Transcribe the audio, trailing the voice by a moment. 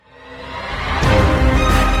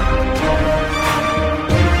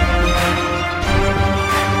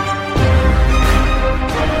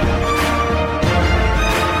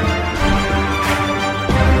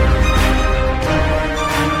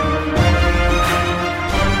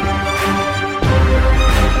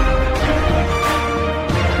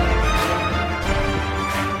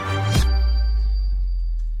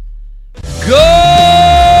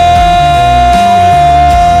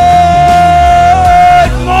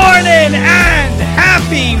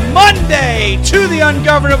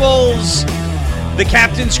Ungovernables, the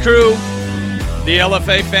Captain's Crew, the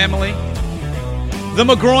LFA family, the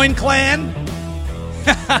McGroin clan.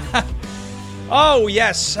 Oh,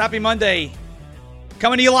 yes. Happy Monday.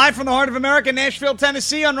 Coming to you live from the heart of America, Nashville,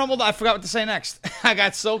 Tennessee on Rumble. I forgot what to say next. I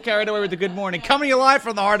got so carried away with the good morning. Coming to you live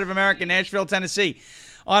from the heart of America, Nashville, Tennessee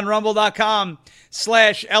on rumble.com/LFA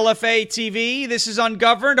TV. This is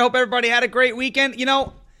Ungoverned. I hope everybody had a great weekend. You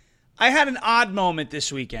know, I had an odd moment this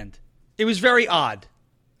weekend. It was very odd.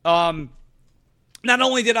 Not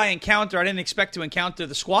only did I didn't expect to encounter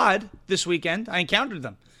the squad this weekend. I encountered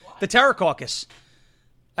them. The Terror Caucus.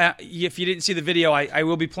 If you didn't see the video, I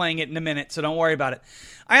will be playing it in a minute, so don't worry about it.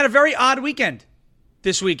 I had a very odd weekend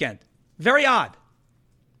this weekend. Very odd.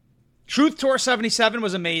 Truth Tour 77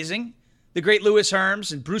 was amazing. The great Louis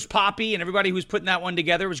Herms and Bruce Poppy and everybody who was putting that one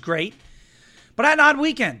together was great. But I had an odd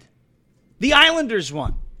weekend. The Islanders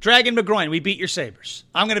won. Dragon McGroin, we beat your Sabres.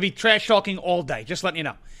 I'm going to be trash talking all day, just letting you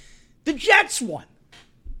know. The Jets won.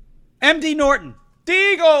 MD Norton. The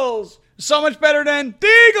Eagles. So much better than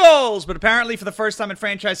the Eagles. But apparently for the first time in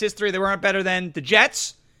franchise history, they weren't better than the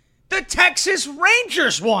Jets. The Texas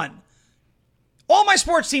Rangers won. All my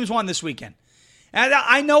sports teams won this weekend. And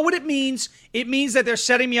I know what it means. It means that they're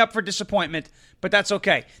setting me up for disappointment, but that's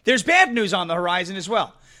okay. There's bad news on the horizon as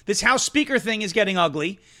well. This House Speaker thing is getting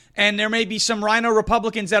ugly. And there may be some rhino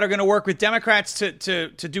Republicans that are going to work with Democrats to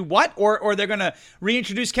do what? Or they're going to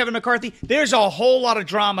reintroduce Kevin McCarthy. There's a whole lot of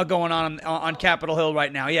drama going on Capitol Hill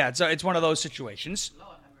right now. Yeah, it's one of those situations.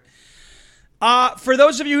 For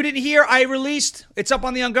those of you who didn't hear, it's up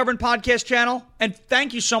on the Ungoverned podcast channel. And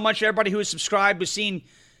thank you so much, everybody who has subscribed. We've seen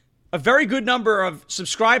a very good number of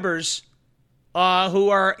subscribers who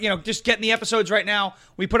are, just getting the episodes right now.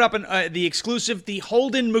 We put up the exclusive, the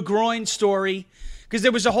Holden McGroin story. Because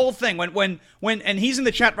there was a whole thing when and he's in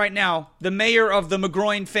the chat right now, the mayor of the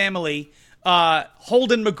McGroin family,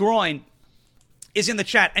 Holden McGroin, is in the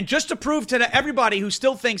chat. And just to prove to everybody who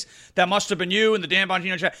still thinks that must have been you in the Dan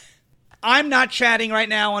Bongino chat, I'm not chatting right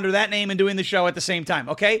now under that name and doing the show at the same time,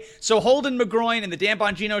 okay? So Holden McGroin in the Dan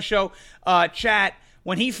Bongino show chat,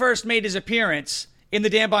 when he first made his appearance in the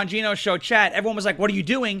Dan Bongino show chat, everyone was like, what are you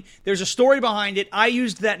doing? There's a story behind it. I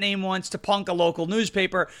used that name once to punk a local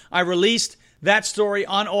newspaper. I released that story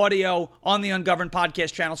on audio on the Ungoverned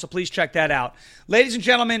podcast channel, so please check that out. Ladies and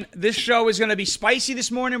gentlemen, this show is going to be spicy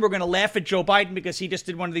this morning. We're going to laugh at Joe Biden because he just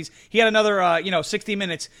did one of these. He had another, 60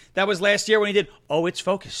 Minutes. That was last year when he did, Oh, It's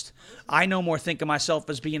Focused. I no more think of myself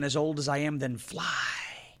as being as old as I am than fly.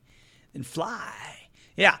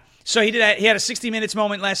 Yeah. So he had a 60 Minutes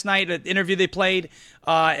moment last night, an interview they played.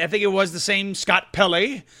 I think it was the same Scott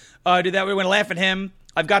Pelley. Did that. We're going to laugh at him.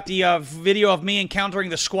 I've got the video of me encountering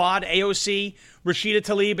the squad, AOC, Rashida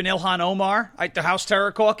Tlaib, and Ilhan Omar at the House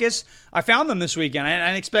Terror Caucus. I found them this weekend. I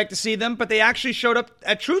didn't expect to see them, but they actually showed up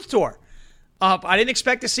at Truth Tour. I didn't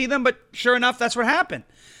expect to see them, but sure enough, that's what happened.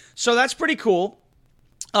 So that's pretty cool.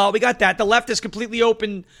 We got that. The left has completely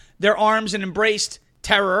opened their arms and embraced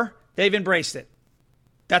terror. They've embraced it.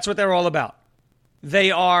 That's what they're all about.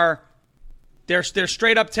 They're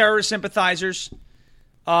straight up terrorist sympathizers.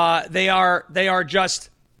 They are just,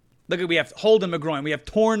 look, we have Holden McGroin, we have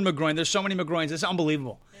Torn McGroin. There's so many McGroins. It's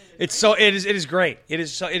unbelievable. It is great. It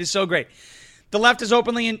is so great. The left has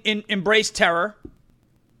openly embraced terror.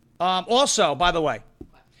 Also, by the way,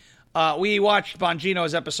 we watched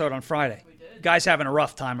Bongino's episode on Friday. We did. Guy's having a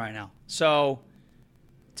rough time right now. So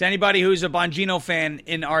to anybody who's a Bongino fan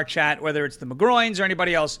in our chat, whether it's the McGroins or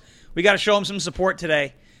anybody else, we got to show him some support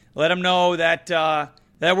today. Let him know that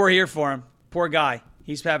we're here for him. Poor guy.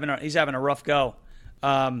 He's having a rough go.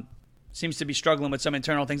 Seems to be struggling with some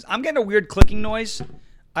internal things. I'm getting a weird clicking noise.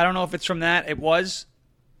 I don't know if it's from that. It was.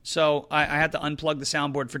 So I had to unplug the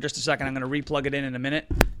soundboard for just a second. I'm going to replug it in a minute.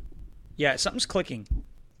 Yeah, something's clicking.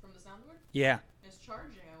 From the soundboard? Yeah. It's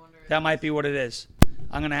charging, I wonder. That might be what it is.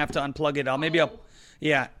 I'm going to have to unplug it. I'll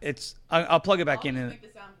plug it back in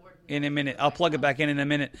a minute. I'll plug it back in a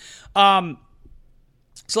minute.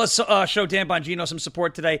 So let's show Dan Bongino some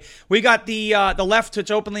support today. We got the left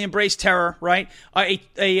to openly embrace terror, right?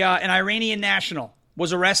 An Iranian national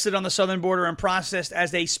was arrested on the southern border and processed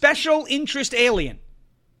as a special interest alien.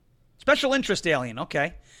 Special interest alien,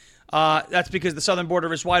 okay. That's because the southern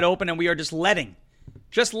border is wide open and we are just letting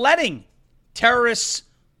terrorists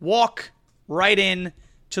walk right in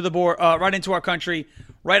to the right into our country,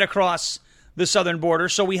 right across the southern border.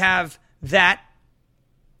 So we have that.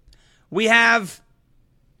 We have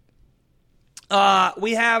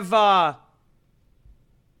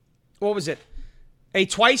what was it? A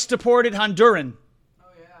twice deported Honduran. Oh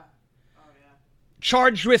yeah.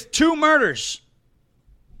 Charged with 2 murders.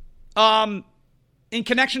 In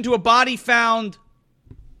connection to a body found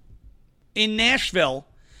in Nashville.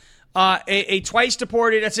 A twice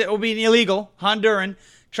deported, it will be an illegal Honduran,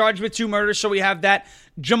 charged with 2 murders. So we have that.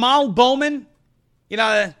 Jamal Bowman,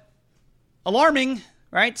 alarming,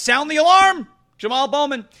 right? Sound the alarm. Jamal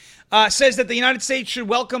Bowman says that the United States should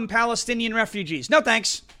welcome Palestinian refugees. No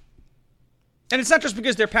thanks. And it's not just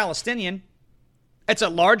because they're Palestinian. It's a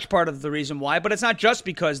large part of the reason why, but it's not just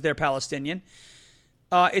because they're Palestinian.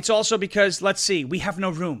 It's also because, let's see, we have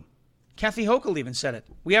no room. Kathy Hochul even said it.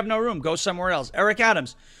 We have no room. Go somewhere else. Eric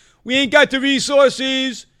Adams. We ain't got the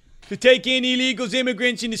resources to take in illegals,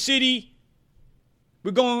 immigrants in the city.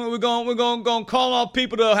 We're going to call all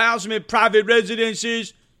people to house them in private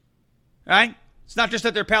residences. Right? It's not just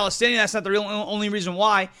that they're Palestinian. That's not the only reason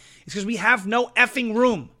why. It's because we have no effing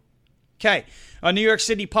room. Okay. A New York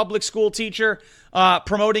City public school teacher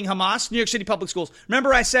promoting Hamas. New York City public schools.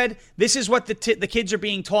 Remember I said this is what the kids are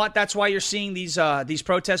being taught. That's why you're seeing these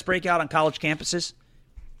protests break out on college campuses.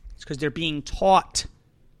 It's because they're being taught.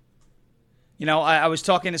 I was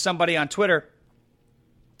talking to somebody on Twitter,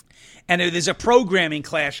 and there's a programming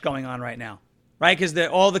clash going on right now, right? Because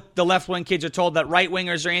all the left-wing kids are told that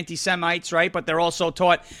right-wingers are anti-Semites, right? But they're also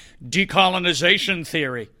taught decolonization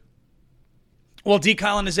theory. Well,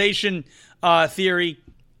 decolonization theory,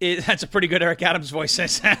 that's a pretty good Eric Adams voice.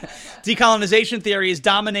 Decolonization theory is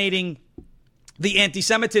dominating the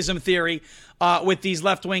anti-Semitism theory with these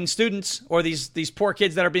left-wing students or these poor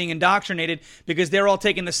kids that are being indoctrinated because they're all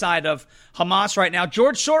taking the side of Hamas right now.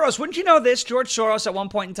 George Soros, wouldn't you know this? George Soros at one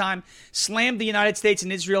point in time slammed the United States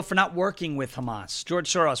and Israel for not working with Hamas.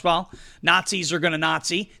 George Soros, well, Nazis are going to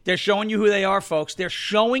Nazi. They're showing you who they are, folks. They're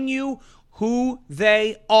showing you who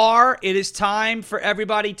they are. It is time for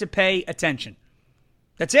everybody to pay attention.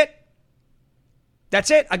 That's it. That's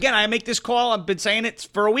it. Again, I make this call. I've been saying it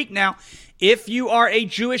for a week now. If you are a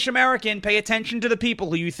Jewish American, pay attention to the people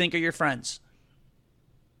who you think are your friends.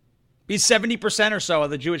 Because 70% or so of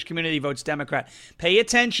the Jewish community votes Democrat. Pay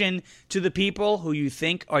attention to the people who you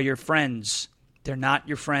think are your friends. They're not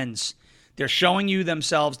your friends. They're showing you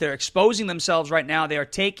themselves. They're exposing themselves right now. They are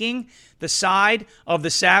taking the side of the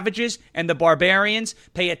savages and the barbarians.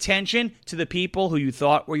 Pay attention to the people who you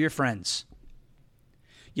thought were your friends.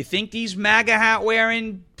 You think these MAGA hat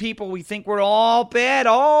wearing people, we think we're all bad.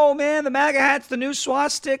 Oh, man, the MAGA hat's the new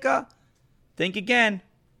swastika. Think again.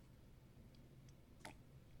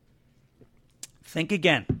 Think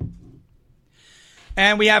again.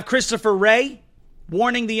 And we have Christopher Wray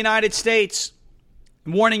warning the United States,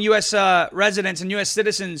 warning U.S. residents and U.S.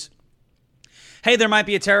 citizens, hey, there might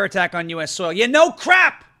be a terror attack on U.S. soil. Yeah, no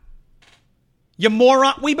crap. You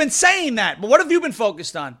moron. We've been saying that. But what have you been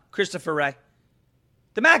focused on, Christopher Wray?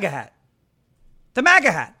 The MAGA hat. The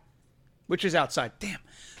MAGA hat. Which is outside. Damn.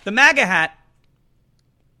 The MAGA hat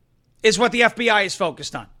is what the FBI is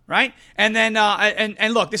focused on, right? And then,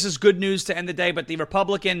 and look, this is good news to end the day, but the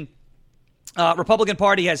Republican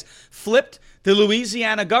Party has flipped the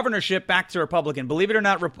Louisiana governorship back to Republican. Believe it or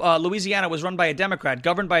not, Louisiana was run by a Democrat,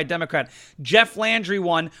 governed by a Democrat. Jeff Landry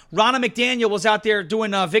won. Ronna McDaniel was out there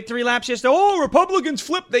doing victory laps yesterday. Oh, Republicans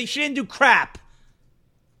flipped. She didn't do crap.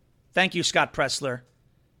 Thank you, Scott Pressler.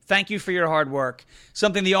 Thank you for your hard work.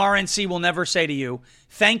 Something the RNC will never say to you.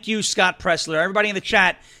 Thank you, Scott Pressler. Everybody in the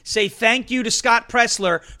chat, say thank you to Scott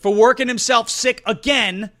Pressler for working himself sick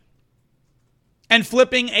again and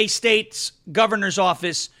flipping a state's governor's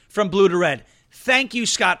office from blue to red. Thank you,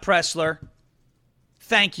 Scott Pressler.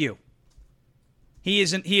 Thank you.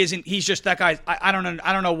 He's just that guy. I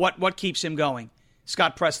don't know what keeps him going,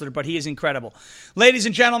 Scott Pressler, but he is incredible. Ladies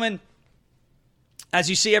and gentlemen, as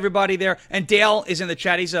you see everybody there, and Dale is in the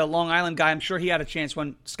chat. He's a Long Island guy. I'm sure he had a chance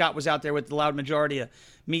when Scott was out there with the loud majority to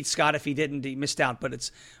meet Scott. If he didn't, he missed out. But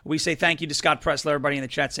we say thank you to Scott Pressler. Everybody in the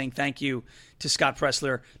chat saying thank you to Scott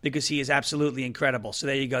Pressler because he is absolutely incredible. So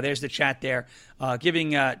there you go. There's the chat there,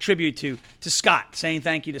 giving tribute to Scott, saying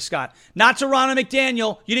thank you to Scott. Not to Ronna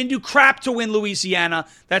McDaniel. You didn't do crap to win Louisiana.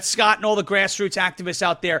 That's Scott and all the grassroots activists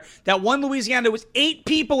out there that won Louisiana. There was 8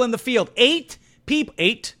 people in the field. 8 people.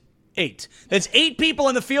 8. That's 8 people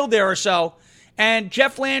in the field there or so. And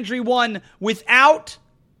Jeff Landry won without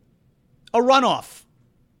a runoff.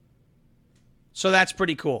 So that's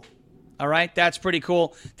pretty cool. All right, that's pretty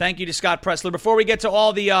cool. Thank you to Scott Pressler. Before we get to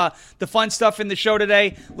all the fun stuff in the show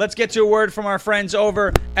today, let's get to a word from our friends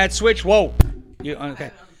over at Switch. Whoa. Okay.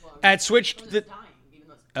 At Switch.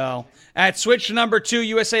 Oh, at switch to number 2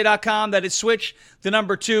 USA.com. That is switch the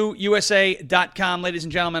number 2 USA.com. Ladies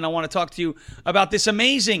and gentlemen, I want to talk to you about this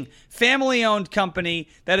amazing family-owned company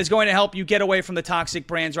that is going to help you get away from the toxic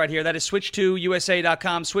brands right here. That is switch to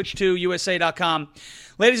USA.com, switch to USA.com.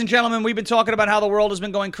 Ladies and gentlemen, we've been talking about how the world has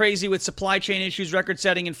been going crazy with supply chain issues,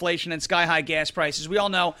 record-setting inflation, and sky-high gas prices. We all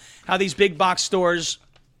know how these big box stores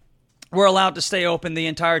were allowed to stay open the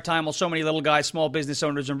entire time while so many little guys, small business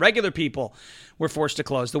owners, and regular people were forced to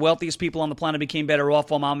close. The wealthiest people on the planet became better off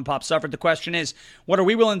while mom and pop suffered. The question is, what are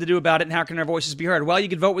we willing to do about it, and how can our voices be heard? Well, you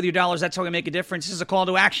can vote with your dollars. That's how we make a difference. This is a call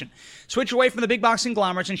to action. Switch away from the big box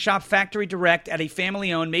conglomerates and shop factory direct at a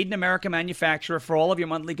family-owned, made-in-America manufacturer for all of your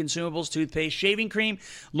monthly consumables, toothpaste, shaving cream,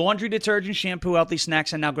 laundry detergent, shampoo, healthy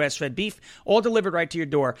snacks, and now grass-fed beef, all delivered right to your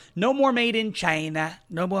door. No more made in China.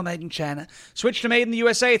 No more made in China. Switch to made in the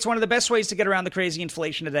USA. It's one of the best ways to get around the crazy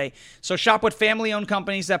inflation today. So shop with family-owned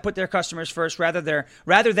companies that put their customers first rather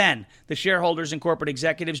than the shareholders and corporate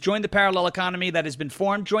executives. Join the parallel economy that has been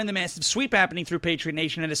formed. Join the massive sweep happening through Patriot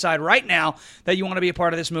Nation and decide right now that you want to be a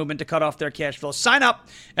part of this movement to cut off their cash flow. Sign up,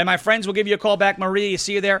 and my friends will give you a call back. Maria, you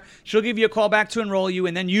see you there. She'll give you a call back to enroll you,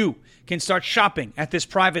 and then you can start shopping at this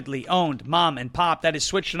privately owned mom and pop. That is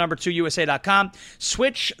switch to number 2 USA.com.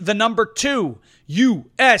 Switch the number 2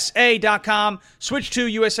 USA.com. Switch to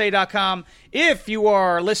USA.com. If you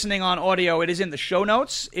are listening on audio, it is in the show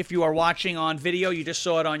notes. If you are watching on video, you just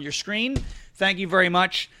saw it on your screen. Thank you very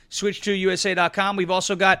much. Switch to USA.com. We've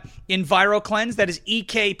also got EnviroCleanse. That is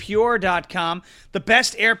ekpure.com. The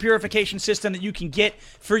best air purification system that you can get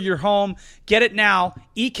for your home. Get it now.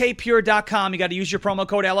 ekpure.com. You got to use your promo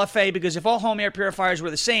code LFA, because if all home air purifiers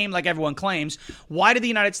were the same, like everyone claims, why did the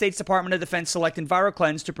United States Department of Defense select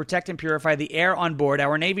EnviroCleanse to protect and purify the air on board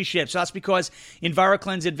our Navy ships? So that's because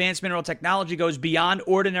EnviroCleanse advanced mineral technology goes beyond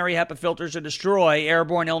ordinary HEPA filters to destroy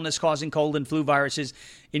airborne illness-causing cold and flu viruses,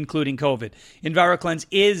 including COVID. EnviroCleanse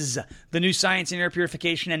is the new science in air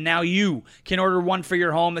purification, and now you can order one for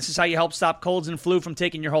your home. This is how you help stop colds and flu from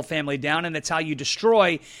taking your whole family down, and it's how you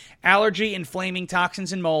destroy allergy, inflaming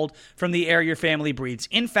toxins, and mold from the air your family breathes.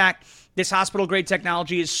 In fact, this hospital-grade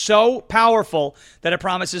technology is so powerful that it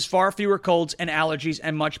promises far fewer colds and allergies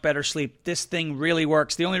and much better sleep. This thing really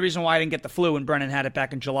works. The only reason why I didn't get the flu when Brennan had it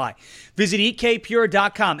back in July. Visit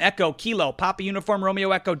ekpure.com, Echo, Kilo, Papa Uniform,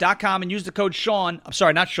 Romeo Echo.com, and use the code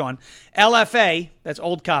LFA, that's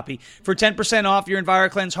old copy, for 10% off your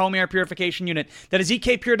EnviroCleanse home air purification unit. That is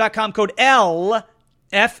ekpure.com, code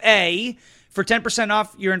LFA. For 10%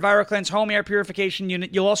 off your EnviroCleanse home air purification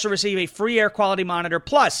unit. You'll also receive a free air quality monitor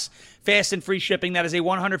plus fast and free shipping. That is a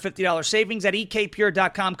 $150 savings at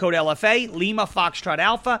ekpure.com, code LFA, Lima Foxtrot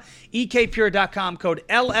Alpha, ekpure.com, code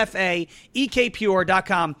LFA,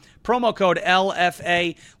 ekpure.com, promo code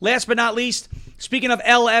LFA. Last but not least, speaking of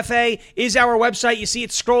LFA, is our website. You see it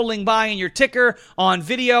scrolling by in your ticker on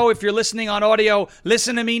video. If you're listening on audio,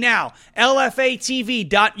 listen to me now.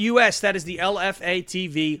 LFATV.us. That is the LFA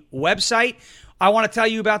TV website. I want to tell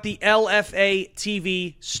you about the LFA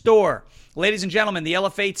TV store. Ladies and gentlemen, the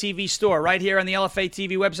LFA TV store right here on the LFA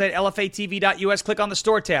TV website, LFATV.us. Click on the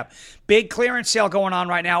store tab. Big clearance sale going on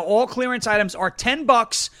right now. All clearance items are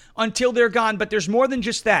 $10 until they're gone, but there's more than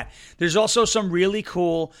just that. There's also some really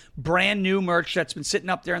cool brand new merch that's been sitting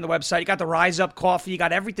up there on the website. You got the Rise Up coffee. You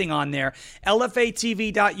got everything on there.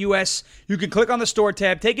 LFATV.us. You can click on the store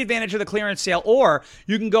tab, take advantage of the clearance sale, or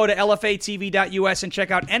you can go to LFATV.us and check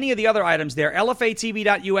out any of the other items there.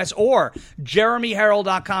 LFATV.us or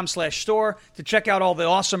JeremyHerald.com/store to check out all the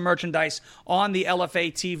awesome merchandise on the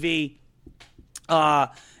LFA TV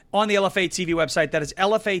on the LFA TV website. That is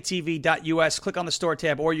LFATV.us. Click on the store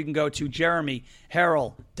tab, or you can go to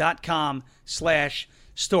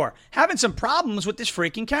JeremyHerald.com/store. Having some problems with this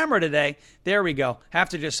freaking camera today. There we go. Have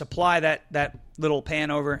to just apply that little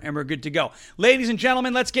pan over, and we're good to go. Ladies and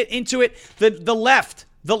gentlemen, let's get into it. The left.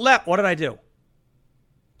 What did I do?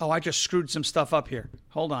 Oh, I just screwed some stuff up here.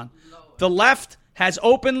 Hold on. The left has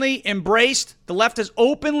openly embraced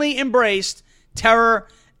terror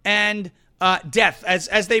and death,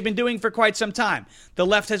 as they've been doing for quite some time. The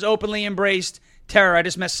left has openly embraced terror. I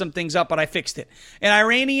just messed some things up, but I fixed it. An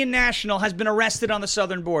Iranian national has been arrested on the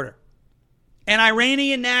southern border.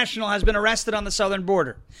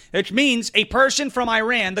 Which means a person from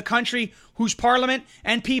Iran, the country whose parliament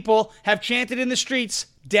and people have chanted in the streets,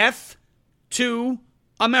 "Death to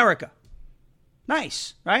America."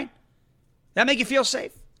 Nice, right? That make you feel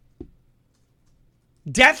safe?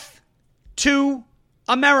 Death to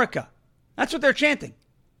America. That's what they're chanting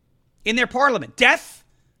in their parliament. Death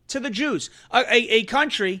to the Jews. A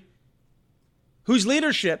country whose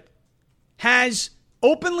leadership has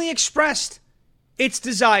openly expressed its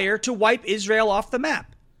desire to wipe Israel off the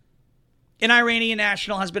map. An Iranian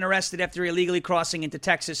national has been arrested after illegally crossing into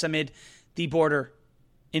Texas amid the border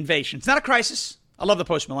invasion. It's not a crisis. I love the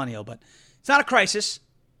post-millennial, but it's not a crisis.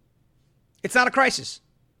 It's not a crisis.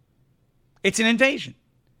 It's an invasion.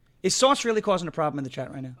 Is Sauce really causing a problem in the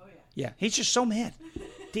chat right now? Oh, yeah. Yeah, he's just so mad.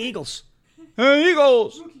 The Eagles.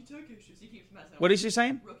 Eagles! Rookie tech issues. He keeps messing What is he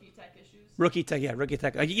saying? Rookie tech issues. Rookie tech, rookie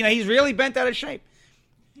tech. He's really bent out of shape.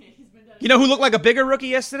 He's been done. You know who looked like a bigger rookie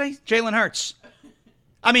yesterday? Jalen Hurts.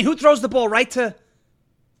 I mean, who throws the ball right to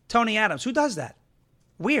Tony Adams? Who does that?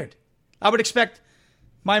 Weird. I would expect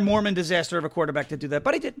my Mormon disaster of a quarterback to do that,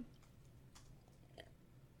 but he didn't.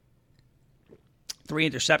 3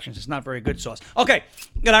 interceptions. It's not very good, Sauce. Okay,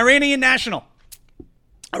 an Iranian national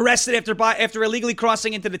arrested after illegally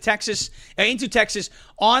crossing into Texas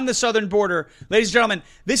on the southern border. Ladies and gentlemen,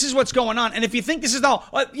 this is what's going on. And if you think this is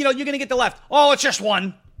you're going to get the left. Oh, it's just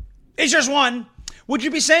one. It's just one. Would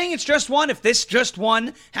you be saying it's just one if this just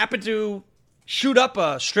one happened to shoot up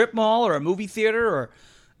a strip mall or a movie theater or,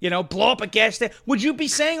 blow up a gas station? Would you be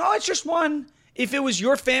saying, oh, it's just one if it was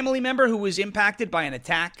your family member who was impacted by an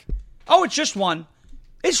attack? Oh, it's just one.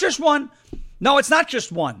 It's just one. No, it's not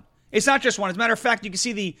just one. It's not just one. As a matter of fact, you can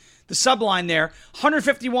see the subline there.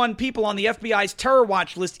 151 people on the FBI's terror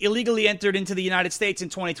watch list illegally entered into the United States in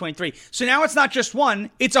 2023. So now it's not just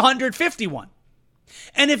one, it's 151.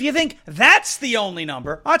 And if you think that's the only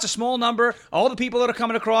number, it's a small number, all the people that are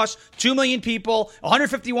coming across, 2 million people,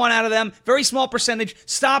 151 out of them, very small percentage,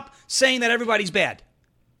 stop saying that everybody's bad.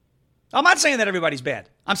 I'm not saying that everybody's bad.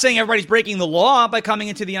 I'm saying everybody's breaking the law by coming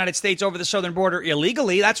into the United States over the southern border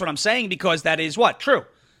illegally. That's what I'm saying, because that is what? True.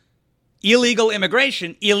 Illegal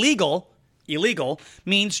immigration, illegal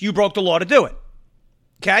means you broke the law to do it.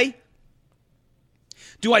 Okay?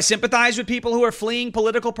 Do I sympathize with people who are fleeing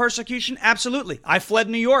political persecution? Absolutely. I fled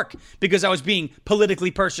New York because I was being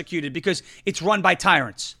politically persecuted because it's run by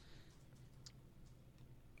tyrants.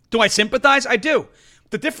 Do I sympathize? I do.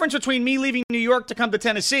 The difference between me leaving New York to come to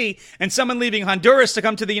Tennessee and someone leaving Honduras to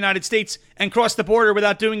come to the United States and cross the border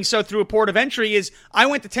without doing so through a port of entry is I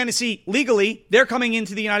went to Tennessee legally. They're coming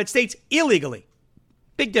into the United States illegally.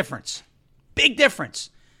 Big difference. Big difference.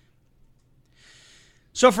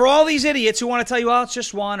 So for all these idiots who want to tell you, it's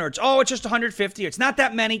just one, or it's just 150, or it's not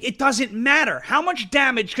that many, it doesn't matter. How much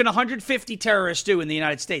damage can 150 terrorists do in the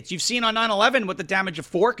United States? You've seen on 9/11 what the damage of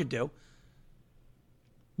 4 could do.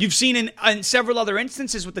 You've seen in several other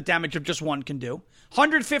instances what the damage of just one can do.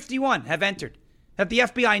 151 have entered that the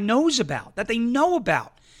FBI knows about, that they know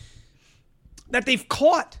about, that they've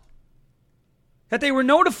caught, that they were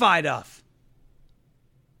notified of.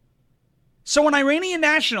 So an Iranian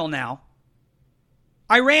national now,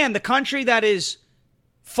 Iran, the country that is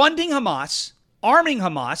funding Hamas, arming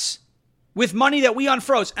Hamas with money that we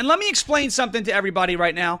unfroze. And let me explain something to everybody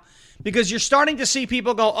right now, because you're starting to see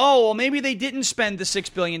people go, maybe they didn't spend the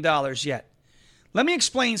 $6 billion yet. Let me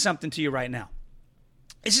explain something to you right now.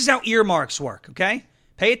 This is how earmarks work, okay?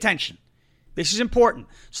 Pay attention. This is important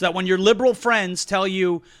so that when your liberal friends tell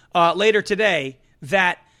you later today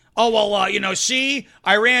that, see,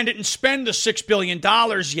 Iran didn't spend the $6 billion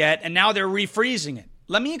yet and now they're refreezing it.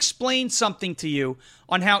 Let me explain something to you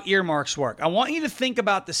on how earmarks work. I want you to think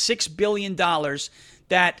about the $6 billion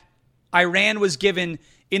that Iran was given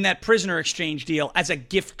in that prisoner exchange deal as a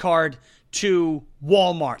gift card to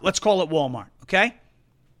Walmart. Let's call it Walmart, okay?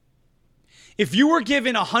 If you were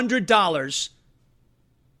given $100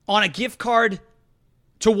 on a gift card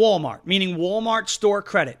to Walmart, meaning Walmart store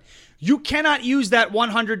credit, you cannot use that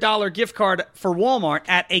 $100 gift card for Walmart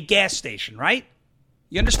at a gas station, right?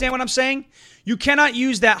 You understand what I'm saying? You cannot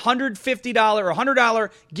use that $150 or $100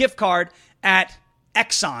 gift card at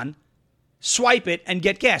Exxon, swipe it, and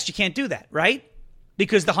get gas. You can't do that, right?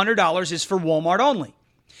 Because the $100 is for Walmart only.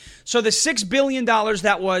 So the $6 billion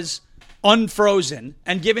that was unfrozen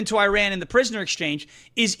and given to Iran in the prisoner exchange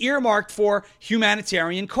is earmarked for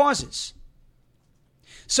humanitarian causes.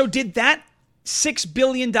 So did that $6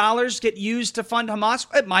 billion get used to fund Hamas?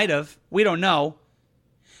 It might have. We don't know.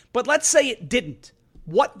 But let's say it didn't.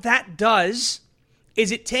 What that does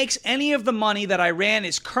is it takes any of the money that Iran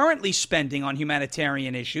is currently spending on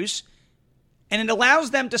humanitarian issues, and it allows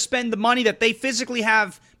them to spend the money that they physically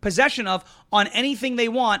have possession of on anything they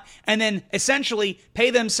want, and then essentially pay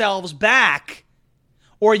themselves back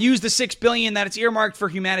or use the $6 billion that it's earmarked for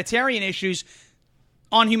humanitarian issues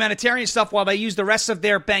on humanitarian stuff while they use the rest of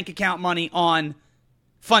their bank account money on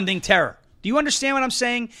funding terror. Do you understand what I'm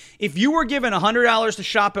saying? If you were given $100 to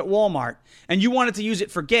shop at Walmart and you wanted to use it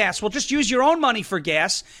for gas, well, just use your own money for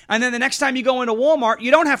gas. And then the next time you go into Walmart, you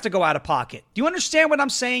don't have to go out of pocket. Do you understand what I'm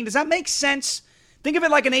saying? Does that make sense? Think of it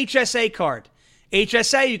like an HSA card.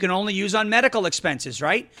 HSA you can only use on medical expenses,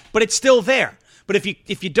 right? But it's still there. But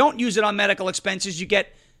if you don't use it on medical expenses, you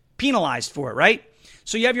get penalized for it, right?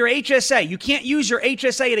 So you have your HSA. You can't use your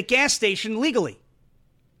HSA at a gas station legally.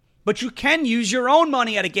 But you can use your own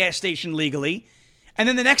money at a gas station legally. And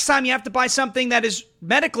then the next time you have to buy something that is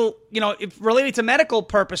medical, related to medical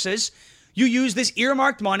purposes, you use this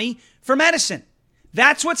earmarked money for medicine.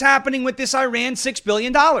 That's what's happening with this Iran $6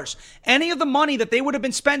 billion. Any of the money that they would have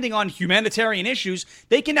been spending on humanitarian issues,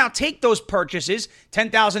 they can now take those purchases,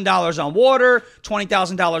 $10,000 on water,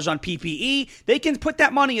 $20,000 on PPE. They can put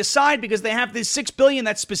that money aside because they have this $6 billion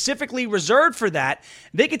that's specifically reserved for that.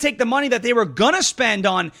 They can take the money that they were going to spend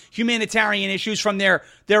on humanitarian issues from their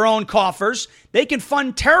own coffers. They can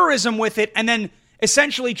fund terrorism with it and then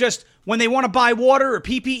essentially just when they want to buy water or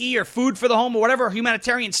PPE or food for the home or whatever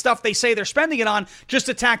humanitarian stuff they say they're spending it on, just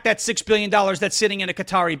attack that $6 billion that's sitting in a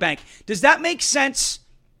Qatari bank. Does that make sense?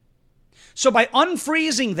 So by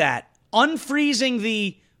unfreezing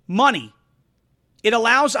the money, it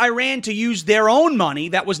allows Iran to use their own money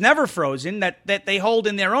that was never frozen, that they hold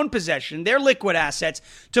in their own possession, their liquid assets,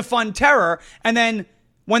 to fund terror. And then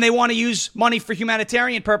when they want to use money for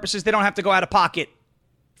humanitarian purposes, they don't have to go out of pocket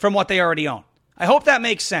from what they already own. I hope that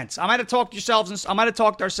makes sense. I might have talked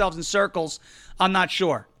to ourselves in circles. I'm not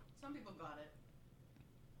sure. Some people got it.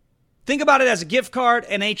 Think about it as a gift card,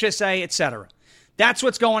 an HSA, etc. That's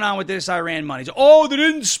what's going on with this Iran money. Oh, they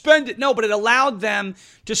didn't spend it. No, but it allowed them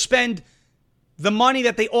to spend the money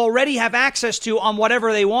that they already have access to on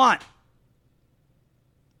whatever they want.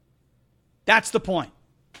 That's the point.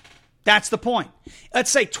 That's the point. Let's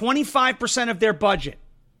say 25% of their budget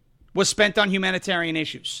was spent on humanitarian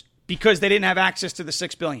issues, because they didn't have access to the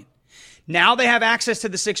 $6 billion. Now they have access to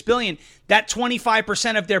the $6 billion. That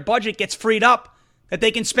 25% of their budget gets freed up that they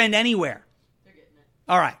can spend anywhere. They're getting it.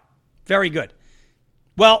 All right. Very good.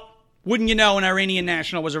 Well, wouldn't you know, an Iranian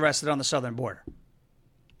national was arrested on the southern border,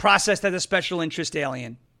 processed as a special interest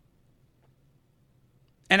alien.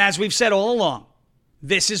 And as we've said all along,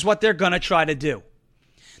 this is what they're going to try to do.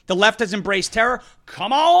 The left has embraced terror.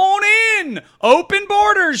 Come on in. Open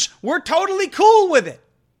borders. We're totally cool with it.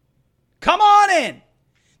 Come on in.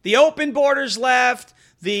 The open borders left,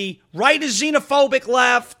 the right is xenophobic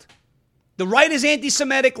left, the right is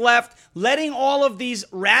anti-Semitic left, letting all of these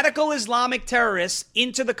radical Islamic terrorists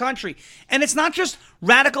into the country. And it's not just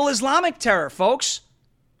radical Islamic terror, folks.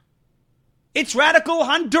 It's radical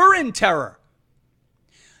Honduran terror.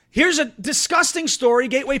 Here's a disgusting story,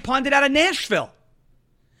 Gateway Pundit, out of Nashville.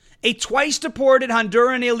 A twice-deported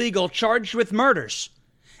Honduran illegal charged with murders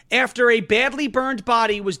after a badly burned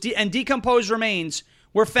body and decomposed remains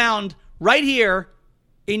were found right here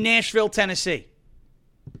in Nashville, Tennessee.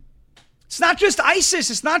 It's not just ISIS.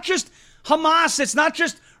 It's not just Hamas. It's not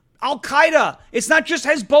just Al-Qaeda. It's not just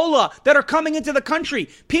Hezbollah that are coming into the country.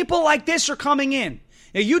 People like this are coming in.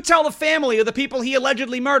 Now, you tell the family of the people he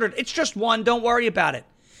allegedly murdered, it's just one. Don't worry about it.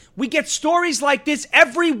 We get stories like this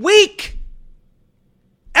every week.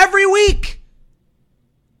 Every week.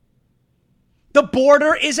 The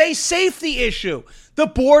border is a safety issue. The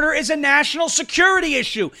border is a national security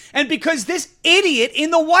issue. And because this idiot in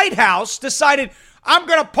the White House decided, I'm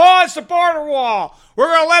going to pause the border wall, we're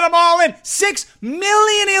going to let them all in. 6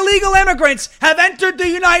 million illegal immigrants have entered the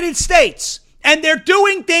United States. And they're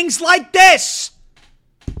doing things like this.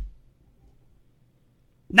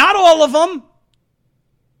 Not all of them.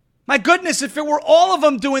 My goodness, if it were all of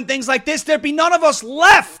them doing things like this, there'd be none of us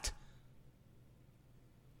left.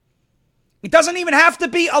 It doesn't even have to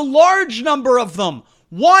be a large number of them.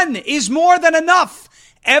 One is more than enough.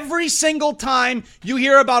 Every single time you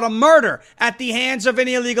hear about a murder at the hands of an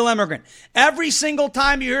illegal immigrant, every single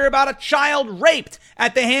time you hear about a child raped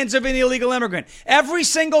at the hands of an illegal immigrant, every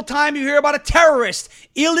single time you hear about a terrorist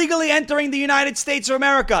illegally entering the United States of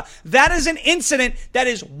America, that is an incident that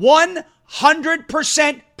is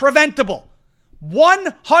 100% preventable.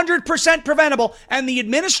 100% preventable. And the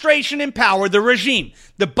administration in power, the regime,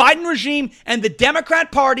 the Biden regime and the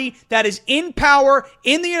Democrat Party that is in power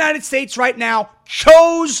in the United States right now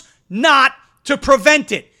chose not to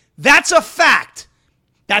prevent it. That's a fact.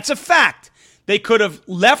 That's a fact. They could have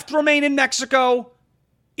left remain in Mexico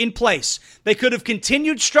in place. They could have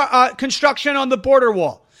continued construction on the border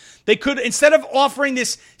wall. They could, instead of offering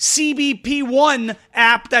this CBP1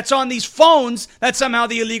 app that's on these phones that somehow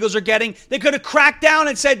the illegals are getting, they could have cracked down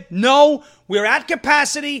and said, no, we're at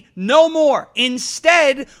capacity, no more.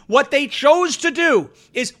 Instead, what they chose to do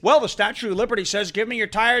is, well, the Statue of Liberty says, give me your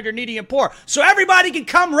tired, your needy, and poor. So everybody can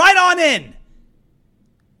come right on in.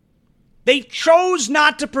 They chose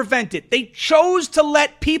not to prevent it. They chose to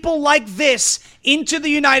let people like this into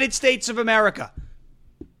the United States of America.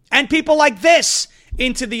 and people like this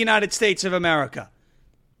into the United States of America.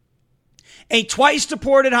 A twice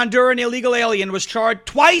deported Honduran illegal alien was charged,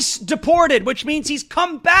 twice deported, which means he's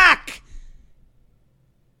come back.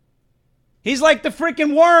 He's like the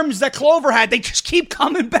freaking worms that Clover had. They just keep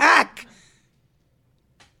coming back.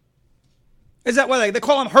 Is that what they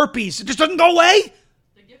call him? Herpes. It just doesn't go away?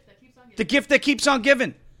 The gift that keeps on giving. The gift that keeps on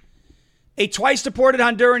giving. A twice deported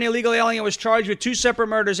Honduran illegal alien was charged with 2 separate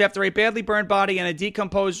murders after a badly burned body and a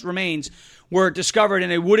decomposed remains were discovered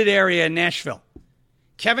in a wooded area in Nashville.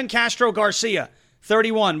 Kevin Castro Garcia,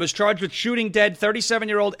 31, was charged with shooting dead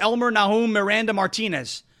 37-year-old Elmer Nahum Miranda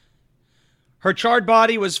Martinez. Her charred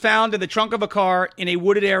body was found in the trunk of a car in a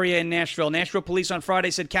wooded area in Nashville. Nashville police on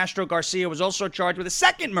Friday said Castro Garcia was also charged with a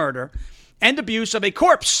second murder and abuse of a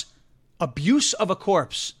corpse. Abuse of a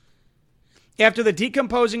corpse. After the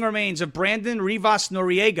decomposing remains of Brandon Rivas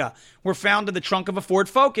Noriega were found in the trunk of a Ford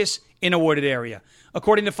Focus in a wooded area.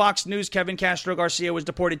 According to Fox News, Kevin Castro Garcia was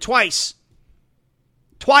deported twice.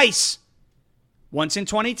 Twice. Once in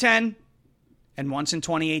 2010 and once in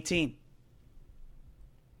 2018.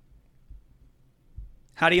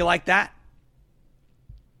 How do you like that?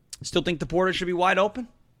 Still think the border should be wide open?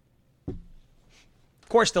 Of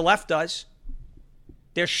course, the left does.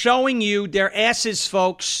 They're showing you their asses,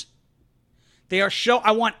 folks.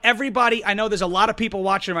 I want everybody. I know there's a lot of people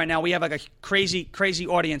watching right now. We have like a crazy, crazy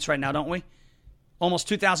audience right now, don't we? Almost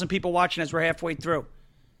 2,000 people watching as we're halfway through.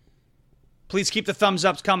 Please keep the thumbs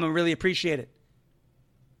ups coming. Really appreciate it.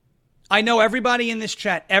 I know everybody in this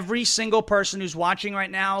chat, every single person who's watching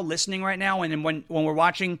right now, listening right now, and when we're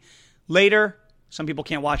watching later, some people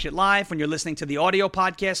can't watch it live. When you're listening to the audio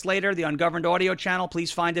podcast later, the Ungoverned audio channel,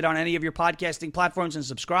 please find it on any of your podcasting platforms and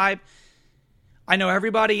subscribe. I know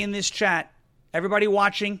everybody in this chat, everybody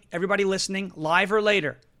watching, everybody listening, live or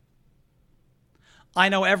later. I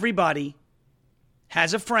know everybody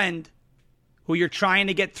has a friend who you're trying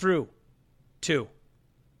to get through to.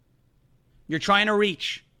 You're trying to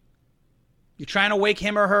reach. You're trying to wake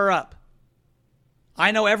him or her up.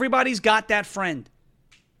 I know everybody's got that friend.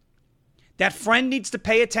 That friend needs to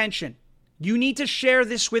pay attention. You need to share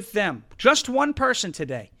this with them. Just one person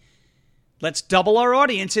today. Let's double our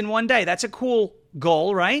audience in one day. That's a cool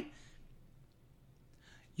goal, right?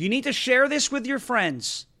 You need to share this with your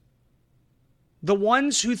friends. The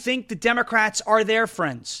ones who think the Democrats are their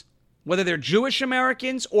friends, whether they're Jewish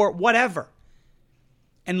Americans or whatever.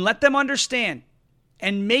 And let them understand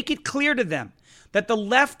and make it clear to them that the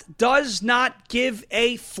left does not give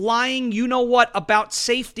a flying you-know-what about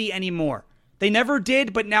safety anymore. They never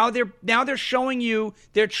did, but now they're showing you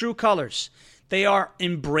their true colors. They are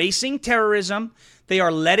embracing terrorism. They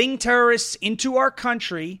are letting terrorists into our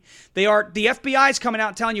country. The FBI is coming out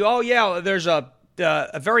and telling you, oh yeah, there's a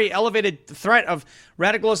very elevated threat of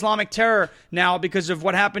radical Islamic terror now because of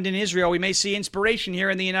what happened in Israel. We may see inspiration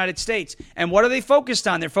here in the United States. And what are they focused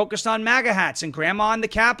on? They're focused on MAGA hats and grandma in the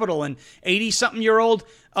Capitol and 80-something-year-old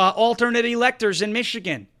alternate electors in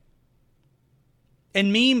Michigan.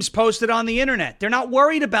 And memes posted on the internet. They're not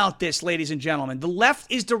worried about this, ladies and gentlemen. The left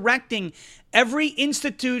is directing every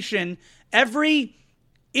institution, every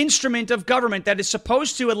instrument of government that is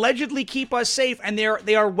supposed to allegedly keep us safe, and they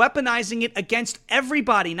are weaponizing it against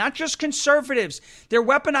everybody, not just conservatives. They're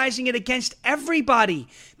weaponizing it against everybody.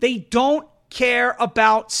 They don't care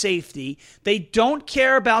about safety. They don't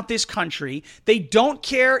care about this country. They don't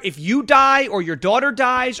care if you die or your daughter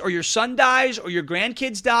dies or your son dies or your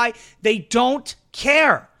grandkids die. They don't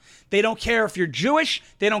care. They don't care if you're Jewish.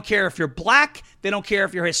 They don't care if you're black. They don't care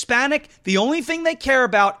if you're Hispanic. The only thing they care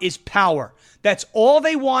about is power. That's all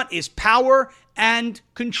they want, is power and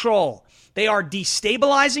control. They are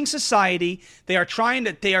destabilizing society. They are trying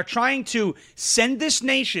to send this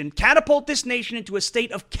nation, catapult this nation into a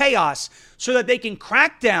state of chaos so that they can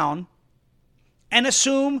crack down and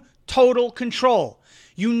assume total control.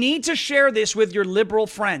 You need to share this with your liberal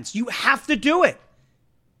friends. You have to do it.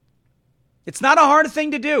 It's not a hard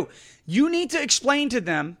thing to do. You need to explain to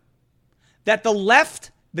them that the left,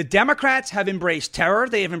 the Democrats, have embraced terror.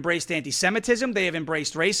 They have embraced anti-Semitism. They have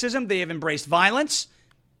embraced racism. They have embraced violence.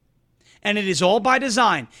 And it is all by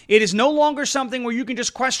design. It is no longer something where you can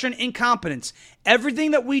just question incompetence.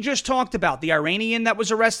 Everything that we just talked about, the Iranian that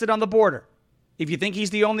was arrested on the border, if you think he's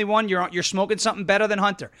the only one, you're smoking something better than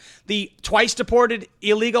Hunter. The twice deported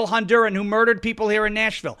illegal Honduran who murdered people here in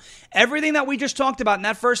Nashville. Everything that we just talked about in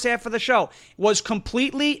that first half of the show was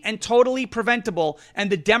completely and totally preventable,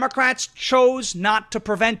 and the Democrats chose not to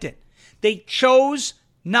prevent it. They chose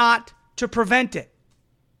not to prevent it.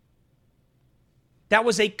 That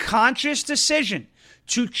was a conscious decision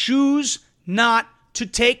to choose not to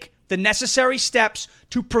take the necessary steps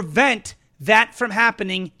to prevent that from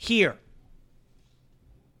happening here.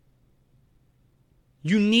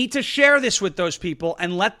 You need to share this with those people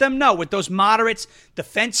and let them know, with those moderates, the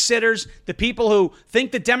fence sitters, the people who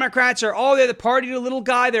think the Democrats are, they're the party of the little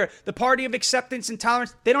guy, they're the party of acceptance and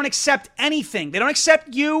tolerance. They don't accept anything. They don't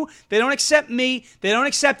accept you. They don't accept me. They don't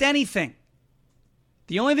accept anything.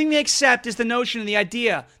 The only thing they accept is the notion and the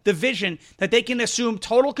idea, the vision that they can assume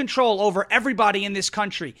total control over everybody in this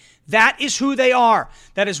country. That is who they are.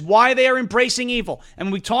 That is why they are embracing evil. And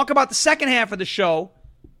when we talk about the second half of the show,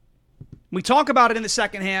 we talk about it in the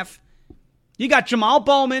second half. You got Jamal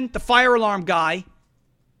Bowman, the fire alarm guy,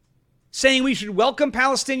 saying we should welcome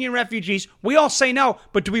Palestinian refugees. We all say no,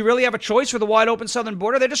 but do we really have a choice with the wide open southern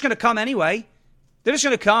border? They're just going to come anyway. They're just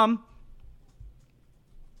going to come.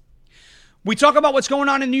 We talk about what's going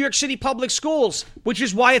on in New York City public schools, which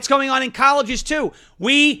is why it's going on in colleges too.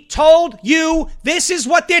 We told you this is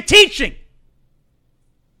what they're teaching.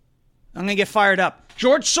 I'm going to get fired up.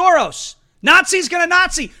 George Soros. Nazi's gonna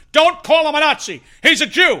Nazi. Don't call him a Nazi. He's a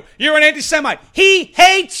Jew. You're an anti-Semite. He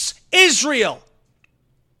hates Israel.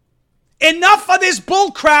 Enough of this bull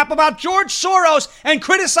crap about George Soros and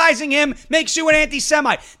criticizing him makes you an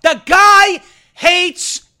anti-Semite. The guy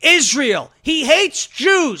hates Israel. He hates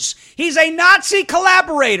Jews. He's a Nazi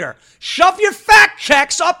collaborator. Shove your fact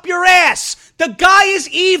checks up your ass. The guy is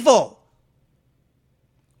evil.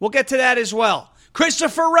 We'll get to that as well.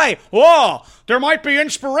 Christopher Wray. There might be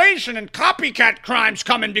inspiration and copycat crimes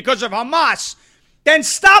coming because of Hamas. Then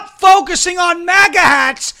stop focusing on MAGA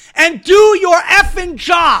hats and do your effing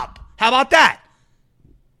job. How about that?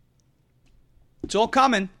 It's all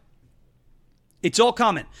coming. It's all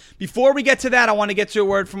coming. Before we get to that, I want to get to a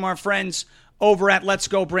word from our friends over at Let's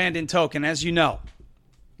Go Brandon Token. As you know,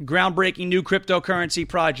 groundbreaking new cryptocurrency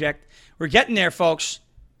project. We're getting there, folks.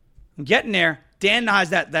 I'm getting there. Dan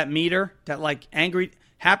has that meter, that like angry,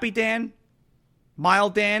 happy Dan,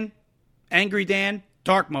 mild Dan, angry Dan,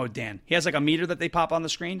 dark mode Dan. He has like a meter that they pop on the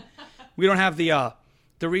screen. We don't have the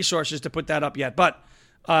resources to put that up yet, but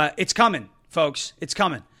it's coming, folks. It's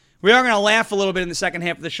coming. We are going to laugh a little bit in the second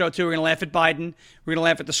half of the show, too. We're going to laugh at Biden. We're going to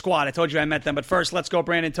laugh at the squad. I told you I met them. But first, let's go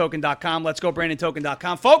BrandonToken.com. Let's go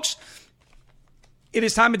BrandonToken.com. Folks, it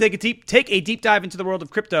is time to take a deep dive into the world of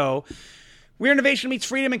crypto, where innovation meets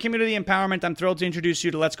freedom and community empowerment. I'm thrilled to introduce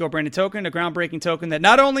you to Let's Go Brandon Token, a groundbreaking token that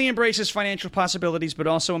not only embraces financial possibilities, but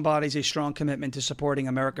also embodies a strong commitment to supporting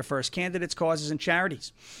America First candidates, causes, and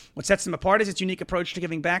charities. What sets them apart is its unique approach to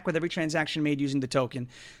giving back with every transaction made using the token.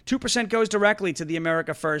 2% goes directly to the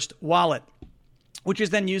America First wallet, which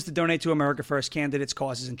is then used to donate to America First candidates,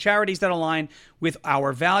 causes, and charities that align with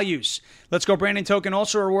our values. Let's Go Brandon Token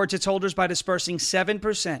also rewards its holders by dispersing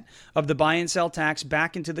 7% of the buy and sell tax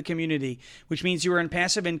back into the community, which means you earn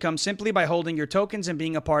passive income simply by holding your tokens and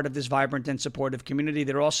being a part of this vibrant and supportive community.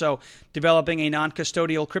 They're also developing a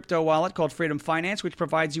non-custodial crypto wallet called Freedom Finance, which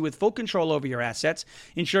provides you with full control over your assets,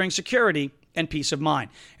 ensuring security and peace of mind.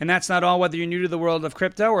 And that's not all. Whether you're new to the world of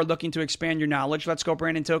crypto or looking to expand your knowledge, Let's Go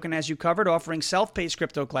Brandon Token has you covered, offering self-paced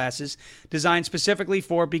crypto classes designed specifically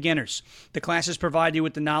for beginners. The classes provide you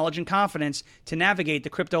with the knowledge and confidence to navigate the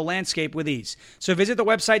crypto landscape with ease. So visit the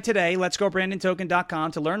website today,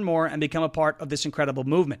 letsgobrandontoken.com, to learn more and become a part of this incredible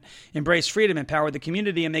movement. Embrace freedom, empower the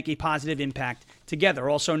community, and make a positive impact together.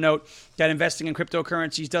 Also note that investing in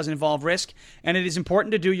cryptocurrencies does involve risk, and it is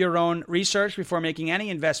important to do your own research before making any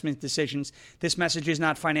investment decisions. This message is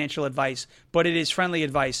not financial advice, but it is friendly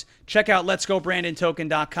advice. Check out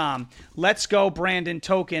letsgobrandontoken.com.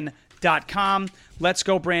 Letsgobrandontoken.com.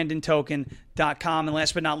 Letsgobrandontoken.com. And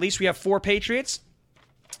last but not least, we have 4 Patriots.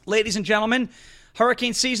 Ladies and gentlemen,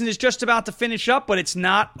 hurricane season is just about to finish up, but it's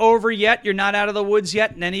not over yet. You're not out of the woods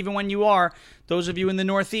yet, and then even when you are, those of you in the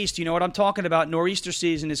Northeast, you know what I'm talking about. Nor'easter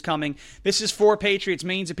season is coming. This is 4 Patriots.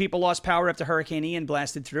 Millions of people lost power after Hurricane Ian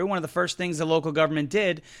blasted through. One of the first things the local government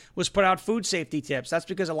did was put out food safety tips. That's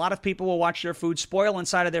because a lot of people will watch their food spoil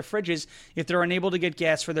inside of their fridges if they're unable to get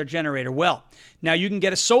gas for their generator. Well, now you can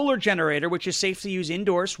get a solar generator, which is safe to use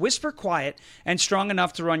indoors, whisper quiet, and strong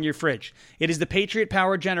enough to run your fridge. It is the Patriot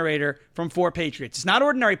Power generator from 4 Patriots. It's not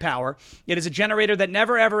ordinary power. It is a generator that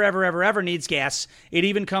never, ever, ever, ever, ever needs gas. It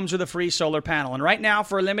even comes with a free solar panel. And right now,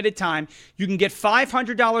 for a limited time, you can get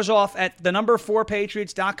 $500 off at the number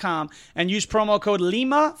 4patriots.com and use promo code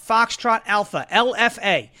Lima Foxtrot Alpha,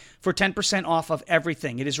 LFA, for 10% off of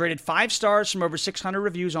everything. It is rated 5 stars from over 600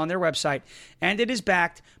 reviews on their website, and it is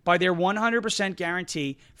backed by their 100%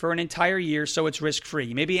 guarantee for an entire year, so it's risk-free.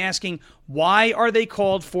 You may be asking, why are they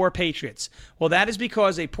called 4 Patriots? Well, that is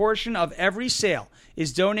because a portion of every sale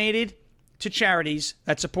is donated to charities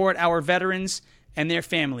that support our veterans and their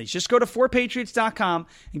families. Just go to 4patriots.com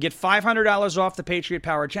and get $500 off the Patriot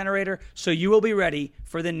Power Generator so you will be ready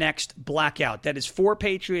for the next blackout. That is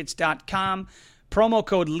 4patriots.com. Promo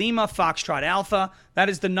code Lima Foxtrot Alpha. That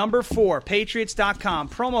is the number 4patriots.com.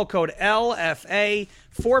 Promo code LFA.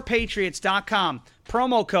 4patriots.com.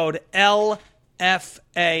 Promo code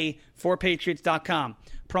LFA. 4patriots.com.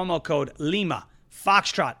 Promo code Lima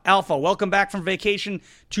Foxtrot Alpha. Welcome back from vacation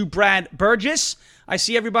to Brad Burgess. I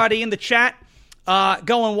see everybody in the chat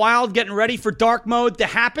going wild, getting ready for dark mode to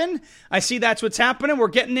happen. I see that's what's happening. We're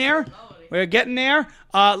getting there. We're getting there.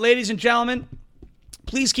 Ladies and gentlemen,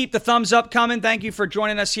 please keep the thumbs up coming. Thank you for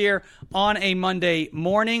joining us here on a Monday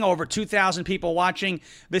morning. Over 2,000 people watching.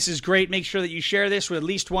 This is great. Make sure that you share this with at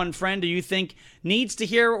least one friend who you think needs to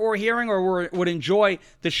hear what we're hearing or would enjoy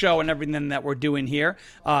the show and everything that we're doing here.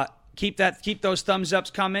 Keep those thumbs ups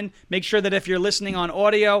coming. Make sure that if you're listening on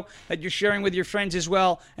audio, that you're sharing with your friends as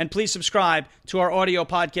well. And please subscribe to our audio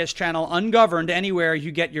podcast channel, Ungoverned, anywhere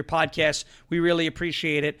you get your podcasts. We really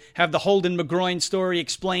appreciate it. Have the Holden McGroin story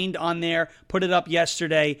explained on there. Put it up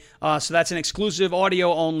yesterday. So that's an exclusive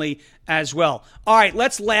audio only as well. All right,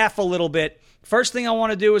 let's laugh a little bit. First thing I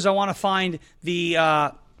want to do is I want to find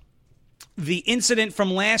the incident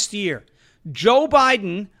from last year. Joe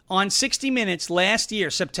Biden on 60 Minutes last year,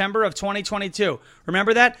 September of 2022.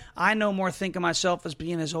 Remember that? I no more think of myself as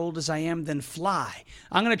being as old as I am than fly.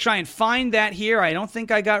 I'm going to try and find that here. I don't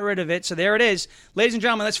think I got rid of it. So there it is. Ladies and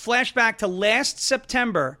gentlemen, let's flash back to last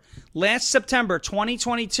September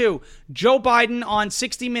 2022. Joe Biden on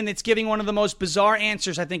 60 Minutes giving one of the most bizarre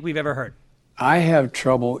answers I think we've ever heard. I have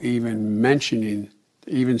trouble even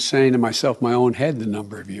saying to myself, my own head, the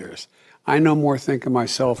number of years. I no more think of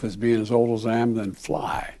myself as being as old as I am than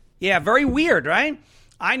fly. Yeah, very weird, right?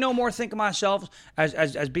 I no more think of myself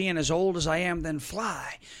as being as old as I am than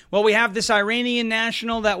fly. Well, we have this Iranian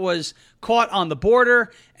national that was caught on the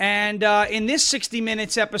border. And in this 60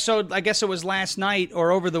 Minutes episode, I guess it was last night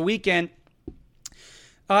or over the weekend,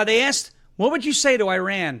 they asked, what would you say to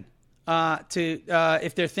Iran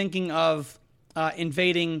if they're thinking of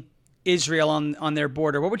invading Israel on their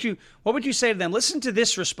border? What would you say to them? Listen to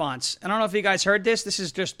this response. I don't know if you guys heard this. This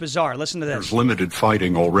is just bizarre. Listen to this. There's limited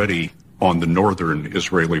fighting already on the northern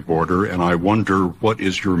Israeli border, and I wonder, what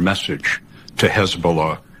is your message to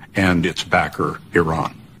Hezbollah and its backer,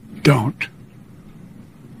 Iran? Don't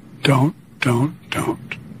come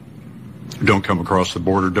across the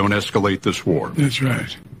border. Don't escalate this war. That's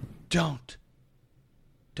right. Don't.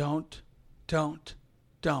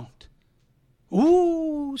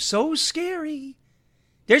 Ooh, so scary.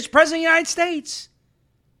 There's the President of the United States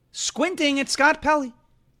squinting at Scott Pelley.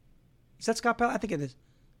 Is that Scott Pelley? I think it is.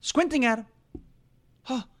 Squinting at him.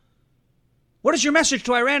 Huh. What is your message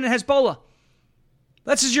to Iran and Hezbollah?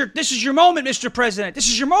 This is your moment, Mr. President. This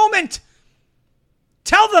is your moment.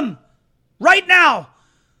 Tell them right now.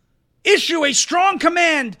 Issue a strong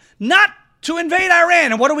command not to invade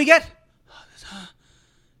Iran. And what do we get?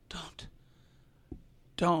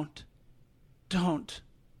 Don't. He's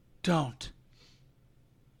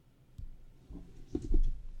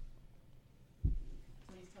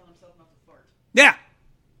telling himself not to fart. Yeah.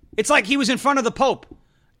 It's like he was in front of the Pope.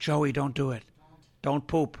 Joey, don't do it. Don't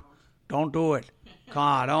poop. Don't do it.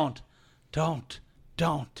 God, don't.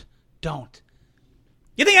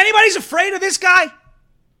 You think anybody's afraid of this guy?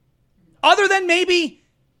 Other than maybe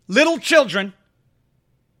little children.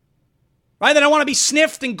 Right? They don't want to be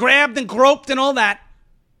sniffed and grabbed and groped and all that.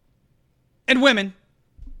 And women.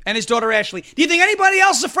 And his daughter Ashley. Do you think anybody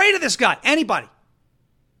else is afraid of this guy? Anybody?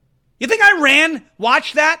 You think Iran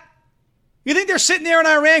watched that? You think they're sitting there in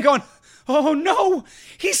Iran going, oh no,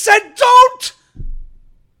 he said don't!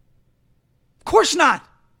 Of course not.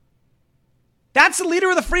 That's the leader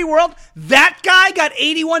of the free world? That guy got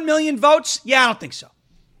 81 million votes? Yeah, I don't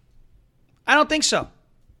think so.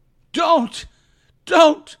 Don't.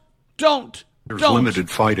 There's limited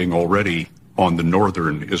fighting already on the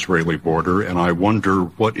northern Israeli border, and I wonder,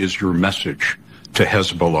 what is your message to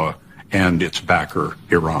Hezbollah and its backer,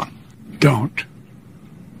 Iran? Don't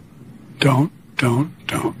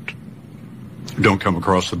come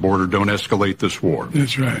across the border. Don't escalate this war.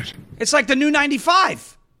 That's right. It's like the new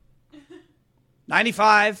 95.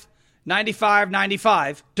 95.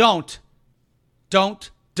 Don't.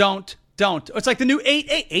 It's like the new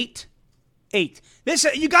 8. This,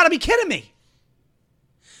 you got to be kidding me.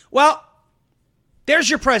 Well, there's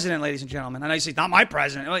your president, ladies and gentlemen. I know you say, not my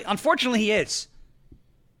president. Well, unfortunately, he is.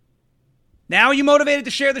 Now are you motivated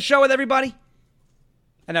to share the show with everybody?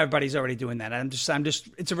 And everybody's already doing that. I'm just,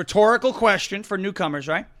 it's a rhetorical question for newcomers,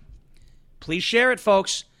 right? Please share it,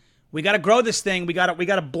 folks. We got to grow this thing. We got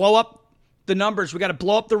to blow up the numbers. We got to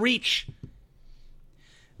blow up the reach.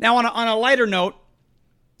 Now, on a lighter note,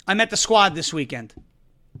 I met the squad this weekend.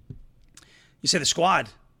 You say the squad?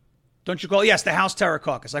 Don't you call it? Yes, the House Terror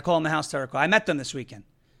Caucus. I call them the House Terror Caucus. I met them this weekend.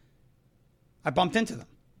 I bumped into them.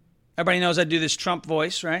 Everybody knows I do this Trump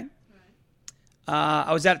voice, right?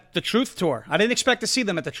 I was at the Truth Tour. I didn't expect to see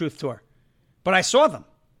them at the Truth Tour, but I saw them.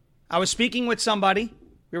 I was speaking with somebody.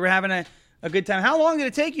 We were having a good time. How long did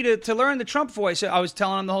it take you to learn the Trump voice? I was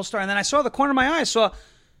telling them the whole story. And then I saw the corner of my eye. I saw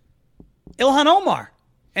Ilhan Omar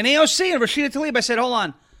and AOC and Rashida Tlaib. I said, hold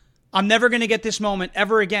on. I'm never going to get this moment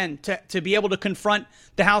ever again to be able to confront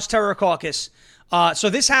the House Terror Caucus. So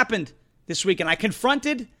this happened this weekend. I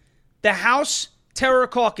confronted the House Terror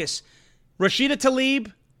Caucus. Rashida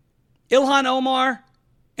Tlaib, Ilhan Omar,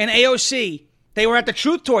 and AOC. They were at the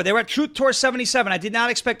Truth Tour. They were at Truth Tour 77. I did not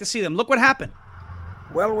expect to see them. Look what happened.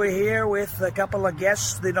 Well, we're here with a couple of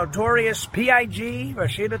guests, the notorious PIG,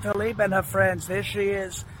 Rashida Tlaib and her friends. There she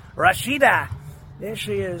is, Rashida. There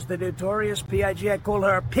she is, the notorious PIG. I call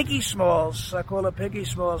her Piggy Smalls.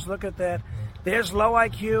 Look at that. There's low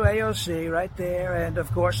IQ AOC right there. And,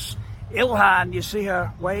 of course, Ilhan, you see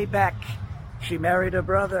her way back. She married her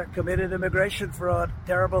brother, committed immigration fraud.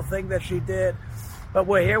 Terrible thing that she did. But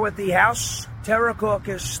we're here with the House Terror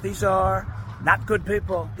Caucus. These are not good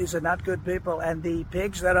people. These are not good people. And the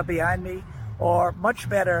pigs that are behind me are much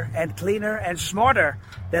better and cleaner and smarter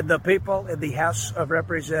than the people in the House of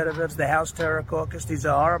Representatives, the House Terror Caucus. These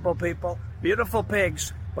are horrible people, beautiful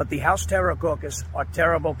pigs, but the House Terror Caucus are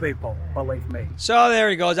terrible people, believe me. So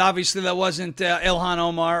there he goes. Obviously, that wasn't Ilhan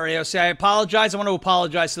Omar or AOC. I apologize. I want to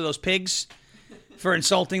apologize to those pigs for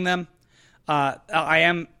insulting them.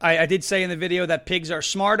 I did say in the video that pigs are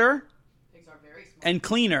smarter and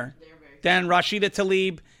cleaner than Rashida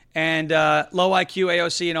Tlaib and low IQ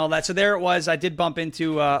AOC and all that. So there it was. I did bump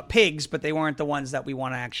into pigs, but they weren't the ones that we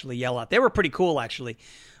want to actually yell at. They were pretty cool, actually,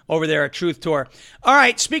 over there at Truth Tour. All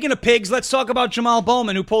right, speaking of pigs, let's talk about Jamal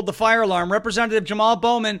Bowman, who pulled the fire alarm. Representative Jamal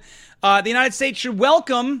Bowman, the United States should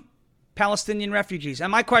welcome Palestinian refugees.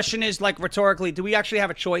 And my question is, like, rhetorically, do we actually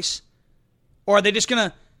have a choice? Or are they just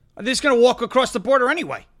going to walk across the border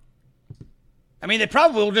anyway? I mean, they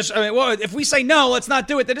probably will just, well, if we say no, let's not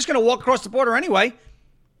do it, they're just going to walk across the border anyway.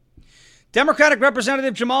 Democratic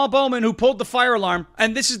Representative Jamal Bowman, who pulled the fire alarm,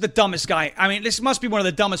 and this is the dumbest guy. I mean, this must be one of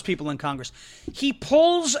the dumbest people in Congress. He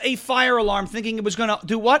pulls a fire alarm thinking it was going to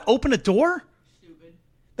do what? Open a door? Stupid.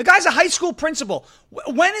 The guy's a high school principal.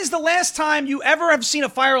 When is the last time you ever have seen a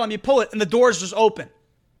fire alarm, you pull it, and the door's just open?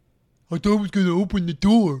 I thought I was going to open the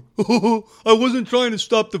door. I wasn't trying to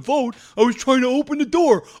stop the vote. I was trying to open the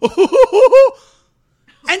door.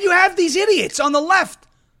 And you have these idiots on the left.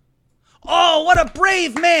 Oh, what a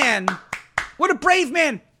brave man. What a brave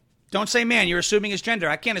man. Don't say man. You're assuming his gender.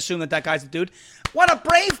 I can't assume that guy's a dude. What a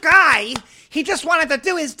brave guy. He just wanted to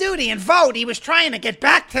do his duty and vote. He was trying to get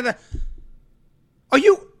back to the... What?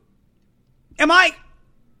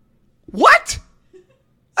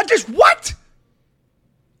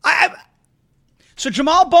 What? So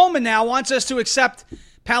Jamal Bowman now wants us to accept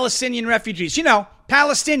Palestinian refugees. You know,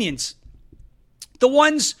 Palestinians. The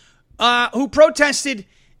ones who protested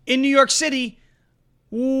in New York City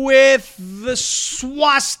with the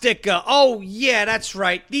swastika. Oh, yeah, that's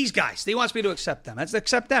right. These guys. He wants me to accept them. Let's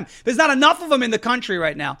accept them. There's not enough of them in the country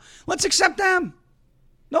right now. Let's accept them.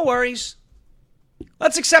 No worries.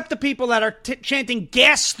 Let's accept the people that are chanting,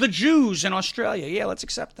 "Gas the Jews" in Australia. Yeah, let's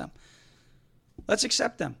accept them. Let's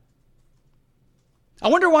accept them. I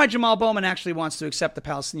wonder why Jamal Bowman actually wants to accept the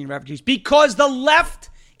Palestinian refugees. Because the left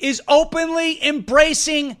is openly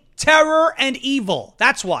embracing terror and evil.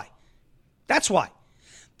 That's why. That's why.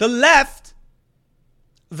 The left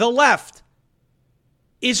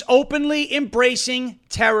is openly embracing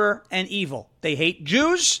terror and evil. They hate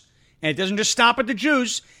Jews, and it doesn't just stop at the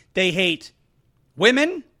Jews. They hate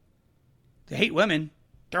women. They hate women.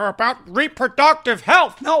 They're about reproductive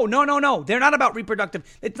health. No. They're not about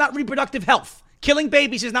reproductive. It's not reproductive health. Killing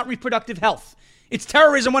babies is not reproductive health. It's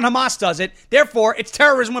terrorism when Hamas does it. Therefore, it's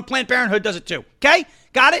terrorism when Planned Parenthood does it too. Okay?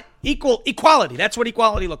 Got it? Equality. That's what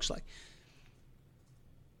equality looks like.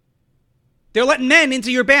 They're letting men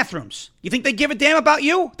into your bathrooms. You think they give a damn about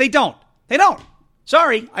you? They don't. They don't.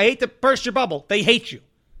 Sorry, I hate to burst your bubble. They hate you.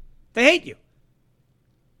 They hate you.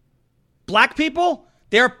 Black people,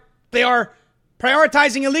 they are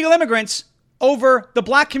prioritizing illegal immigrants over the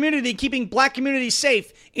black community, keeping black communities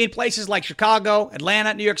safe in places like Chicago,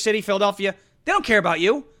 Atlanta, New York City, Philadelphia. They don't care about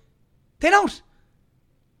you. They don't.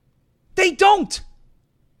 They don't.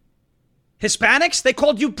 Hispanics, they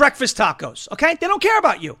called you breakfast tacos, okay? They don't care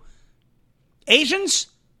about you. Asians,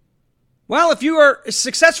 well, if you are a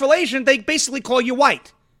successful Asian, they basically call you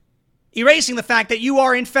white, erasing the fact that you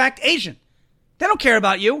are, in fact, Asian. They don't care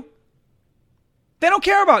about you. They don't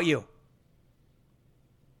care about you.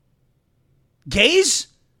 Gays?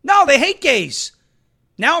 No, they hate gays.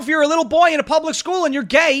 Now, if you're a little boy in a public school and you're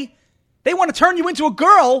gay, they want to turn you into a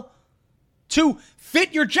girl to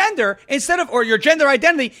fit your gender or your gender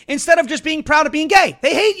identity instead of just being proud of being gay.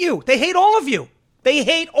 They hate you. They hate all of you. They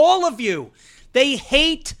hate all of you. They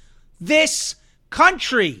hate this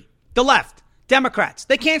country. The left, Democrats,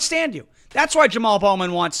 they can't stand you. That's why Jamal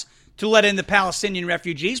Bowman wants to let in the Palestinian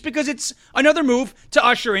refugees, because it's another move to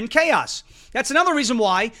usher in chaos. That's another reason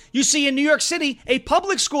why you see in New York City a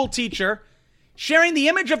public school teacher sharing the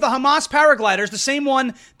image of the Hamas paragliders, the same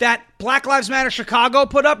one that Black Lives Matter Chicago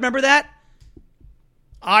put up. Remember that?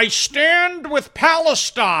 I stand with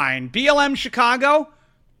Palestine, BLM Chicago.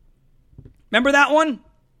 Remember that one?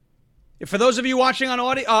 For those of you watching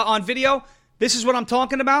on video, this is what I'm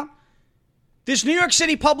talking about. This New York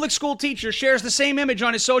City public school teacher shares the same image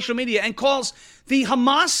on his social media and calls the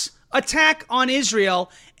Hamas attack on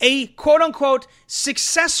Israel a quote-unquote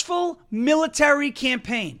successful military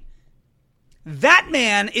campaign. That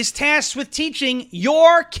man is tasked with teaching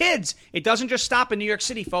your kids. It doesn't just stop in New York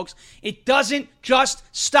City, folks. It doesn't just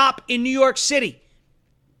stop in New York City.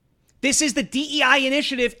 This is the DEI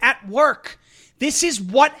initiative at work. This is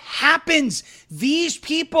what happens. These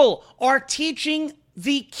people are teaching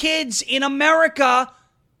the kids in America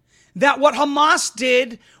that what Hamas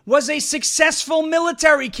did was a successful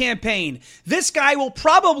military campaign. This guy will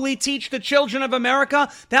probably teach the children of America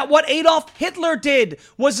that what Adolf Hitler did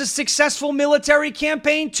was a successful military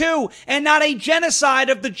campaign too, and not a genocide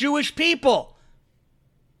of the Jewish people.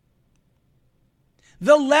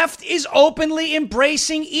 The left is openly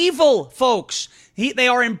embracing evil, folks. They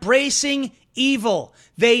are embracing evil.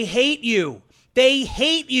 They hate you. They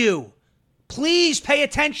hate you. Please pay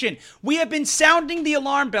attention. We have been sounding the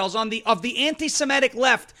alarm bells of the anti-Semitic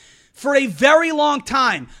left for a very long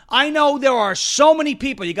time. I know there are so many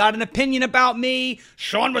people. You got an opinion about me.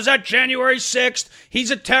 Sean was at January 6th.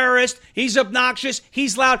 He's a terrorist. He's obnoxious.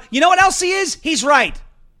 He's loud. You know what else he is? He's right.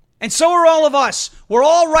 And so are all of us. We're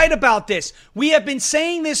all right about this. We have been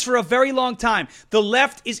saying this for a very long time. The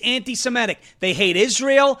left is anti-Semitic. They hate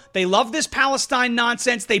Israel. They love this Palestine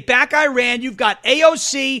nonsense. They back Iran. You've got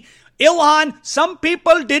AOC, Ilhan. Some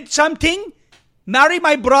people did something. Marry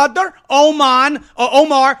my brother,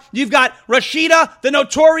 Omar. You've got Rashida, the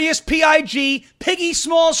notorious PIG, Piggy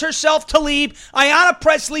Smalls herself, Tlaib, Ayanna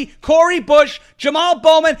Pressley, Cori Bush, Jamal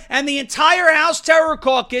Bowman, and the entire House Terror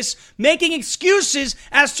Caucus making excuses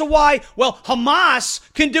as to why, well,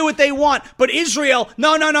 Hamas can do what they want, but Israel,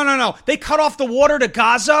 no. They cut off the water to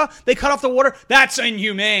Gaza. They cut off the water. That's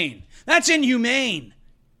inhumane. That's inhumane.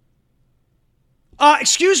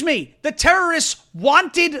 Excuse me. The terrorists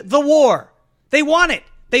wanted the war. They want it.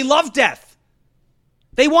 They love death.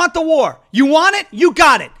 They want the war. You want it? You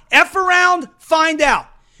got it. F around, find out.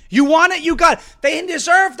 You want it? You got it. They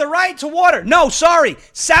deserve the right to water. No, sorry.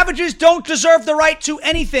 Savages don't deserve the right to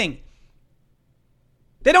anything.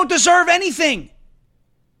 They don't deserve anything.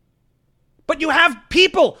 But you have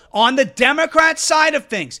people on the Democrat side of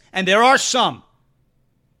things, and there are some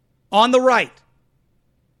on the right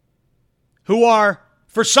who are,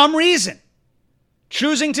 for some reason,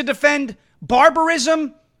 choosing to defend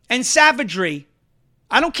barbarism and savagery.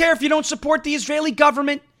 I don't care if you don't support the Israeli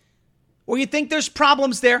government or you think there's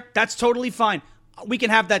problems there. That's totally fine. We can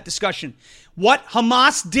have that discussion. What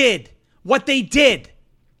Hamas did, what they did,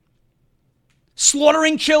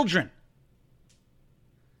 slaughtering children,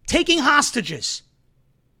 taking hostages.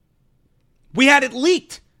 We had it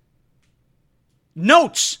leaked.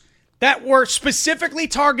 Notes that were specifically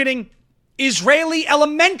targeting Israeli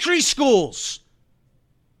elementary schools.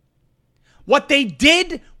 What they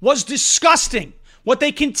did was disgusting. What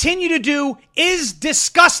they continue to do is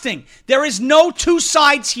disgusting. There is no two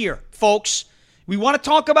sides here, folks. We want to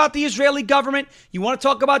talk about the Israeli government. You want to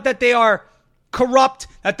talk about that they are corrupt,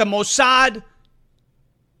 that the Mossad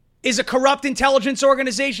is a corrupt intelligence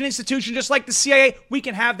organization, institution, just like the CIA. We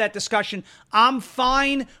can have that discussion. I'm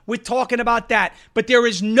fine with talking about that. But there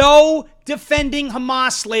is no defending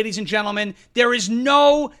Hamas, ladies and gentlemen. There is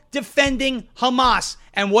no defending Hamas.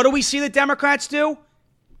 And what do we see the Democrats do?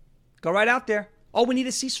 Go right out there. Oh, we need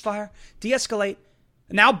a ceasefire. De-escalate.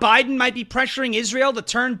 Now Biden might be pressuring Israel to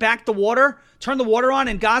turn the water on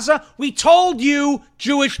in Gaza. We told you,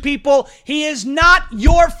 Jewish people, he is not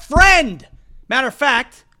your friend. Matter of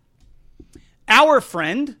fact, our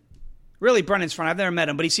friend, really Brennan's friend, I've never met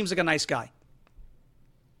him, but he seems like a nice guy,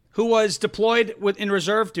 who was deployed in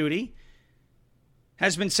reserve duty,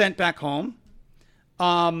 has been sent back home,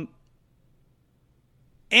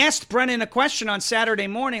 asked Brennan a question on Saturday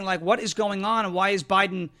morning, like, what is going on and why is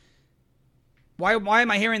Biden Why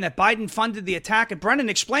am I hearing that Biden funded the attack? And Brennan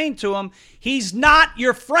explained to him, he's not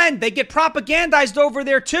your friend. They get propagandized over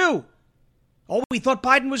there too. Oh, we thought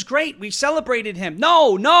Biden was great. We celebrated him.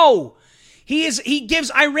 No. He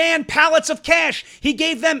gives Iran pallets of cash. He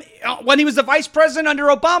gave them, when he was the vice president under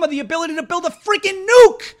Obama, the ability to build a freaking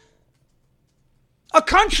nuke. A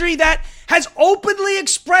country that has openly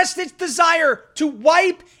expressed its desire to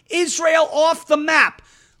wipe Israel off the map.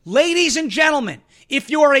 Ladies and gentlemen, if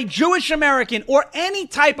you are a Jewish American or any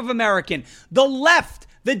type of American, the left,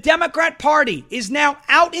 the Democrat Party is now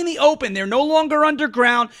out in the open. They're no longer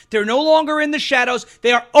underground. They're no longer in the shadows.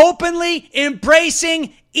 They are openly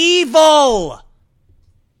embracing evil.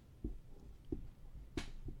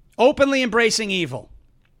 Openly embracing evil.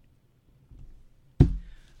 All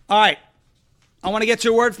right. I want to get to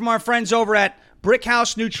a word from our friends over at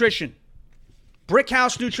Brickhouse Nutrition.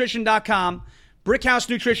 BrickhouseNutrition.com.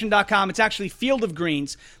 BrickhouseNutrition.com. It's actually Field of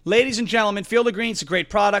Greens. Ladies and gentlemen, Field of Greens is a great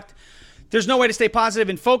product. There's no way to stay positive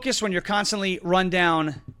and focused when you're constantly run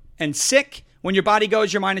down and sick. When your body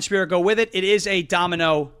goes, your mind and spirit go with it. It is a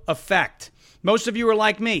domino effect. Most of you are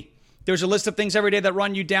like me. There's a list of things every day that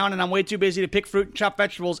run you down, and I'm way too busy to pick fruit and chop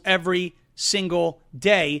vegetables every single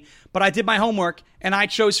day. But I did my homework, and I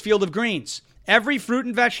chose Field of Greens. Every fruit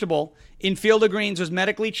and vegetable in Field of Greens was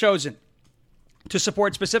medically chosen to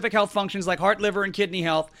support specific health functions like heart, liver, and kidney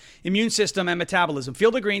health, immune system, and metabolism.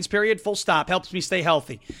 Field of Greens, period, full stop, helps me stay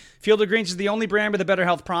healthy. Field of Greens is the only brand with a better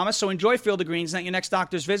health promise, so enjoy Field of Greens at your next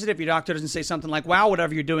doctor's visit. If your doctor doesn't say something like, wow,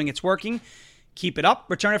 whatever you're doing, it's working, keep it up,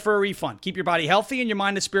 return it for a refund. Keep your body healthy and your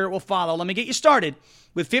mind and spirit will follow. Let me get you started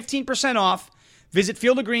with 15% off. Visit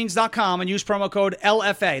fieldofgreens.com and use promo code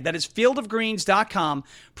LFA. That is fieldofgreens.com,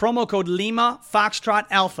 promo code Lima Foxtrot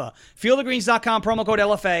Alpha. Fieldofgreens.com, promo code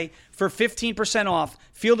LFA for 15% off.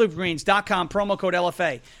 Fieldofgreens.com, promo code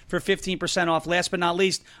LFA for 15% off. Last but not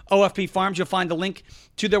least, OFP Farms. You'll find the link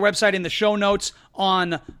to their website in the show notes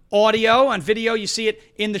on audio. On video, you see it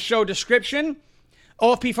in the show description.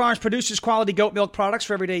 OFP Farms produces quality goat milk products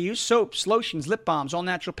for everyday use, soaps, lotions, lip balms, all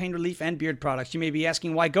natural pain relief, and beard products. You may be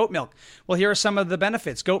asking, why goat milk? Well, here are some of the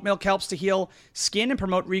benefits. Goat milk helps to heal skin and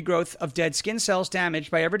promote regrowth of dead skin cells damaged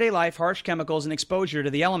by everyday life, harsh chemicals, and exposure to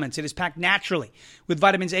the elements. It is packed naturally with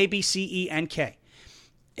vitamins A, B, C, E, and K.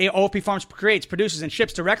 OFP Farms creates, produces, and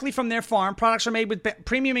ships directly from their farm. Products are made with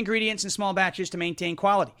premium ingredients in small batches to maintain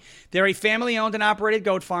quality. They're a family-owned and operated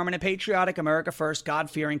goat farm and a patriotic, America-first,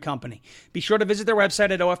 God-fearing company. Be sure to visit their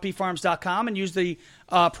website at ofpfarms.com and use the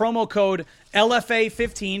promo code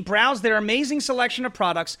LFA15. Browse their amazing selection of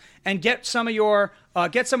products and get some of that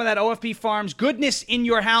OFP Farms goodness in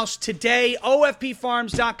your house today.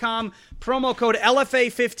 ofpfarms.com, promo code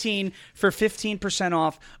LFA15 for 15%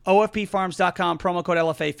 off. ofpfarms.com, promo code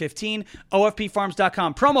LFA15.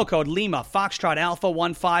 ofpfarms.com, promo code Lima Foxtrot Alpha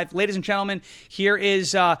 15. Ladies and gentlemen, here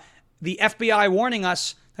is the FBI warning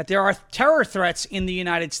us that there are terror threats in the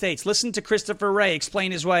United States. Listen to Christopher Wray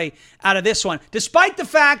explain his way out of this one, despite the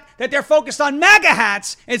fact that they're focused on MAGA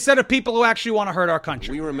hats instead of people who actually want to hurt our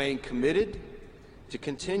country. We remain committed to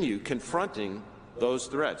continue confronting those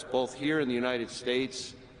threats, both here in the United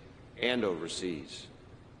States and overseas.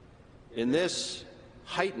 In this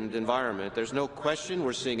heightened environment, there's no question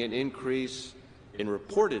we're seeing an increase in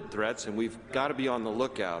reported threats, and we've got to be on the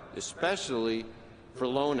lookout, especially for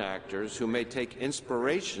lone actors who may take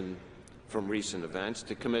inspiration from recent events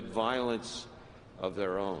to commit violence of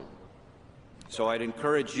their own. So I'd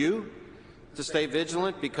encourage you to stay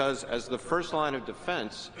vigilant, because as the first line of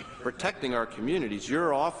defense, protecting our communities,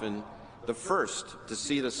 you're often the first to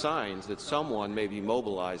see the signs that someone may be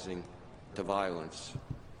mobilizing to violence.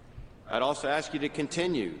 I'd also ask you to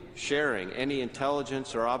continue sharing any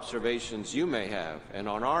intelligence or observations you may have, and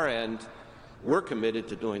on our end, we're committed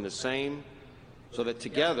to doing the same, so that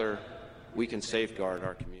together we can safeguard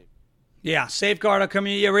our community. Yeah, safeguard our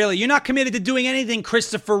community. Yeah, really. You're not committed to doing anything,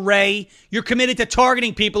 Christopher Wray. You're committed to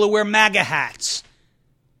targeting people who wear MAGA hats.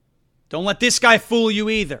 Don't let this guy fool you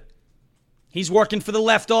either. He's working for the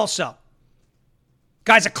left also.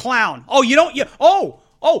 Guy's a clown.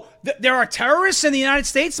 There are terrorists in the United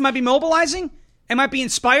States that might be mobilizing and might be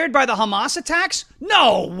inspired by the Hamas attacks?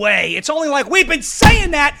 No way. It's only like we've been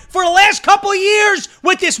saying that for the last couple of years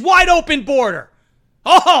with this wide open border.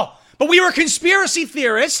 But we were conspiracy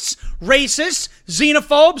theorists, racists,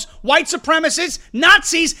 xenophobes, white supremacists,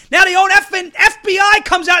 Nazis. Now the own FBI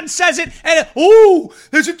comes out and says it, and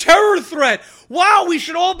there's a terror threat. Wow, we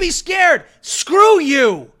should all be scared. Screw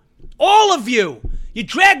you. All of you. You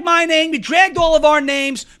dragged my name, you dragged all of our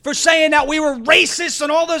names for saying that we were racist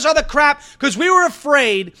and all this other crap because we were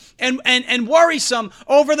afraid and worrisome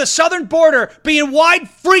over the southern border being wide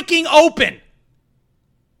freaking open.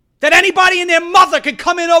 That Anybody and their mother can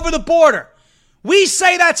come in over the border. We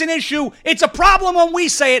say that's an issue. It's a problem when we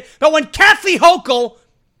say it. But when Kathy Hochul,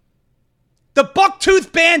 the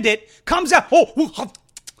buck-toothed bandit, comes out,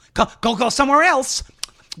 go somewhere else.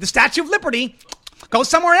 The Statue of Liberty, go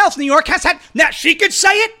somewhere else. New York has had. Now, she could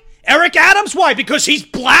say it. Eric Adams, why? Because he's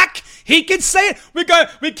black? He can say it.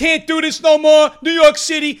 We can't do this no more. New York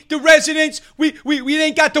City, the residents, we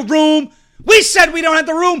ain't got the room. We said we don't have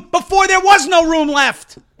the room before there was no room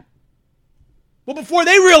left. Well, before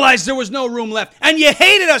they realized there was no room left. And you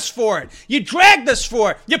hated us for it. You dragged us for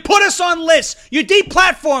it. You put us on lists. You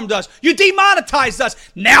deplatformed us. You demonetized us.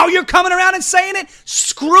 Now you're coming around and saying it?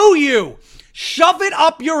 Screw you. Shove it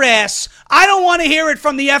up your ass. I don't want to hear it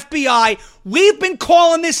from the FBI. We've been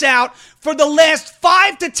calling this out for the last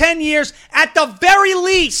 5 to 10 years at the very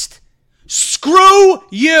least. Screw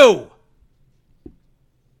you.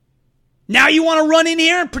 Now you want to run in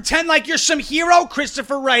here and pretend like you're some hero?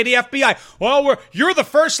 Christopher Wray, the FBI. Well, you're the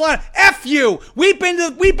first line. F you. We've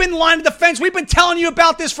been line of defense. We've been telling you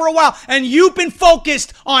about this for a while, and you've been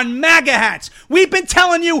focused on MAGA hats. We've been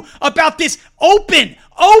telling you about this open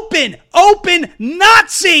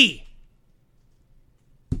Nazi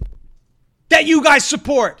that you guys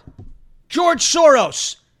support. George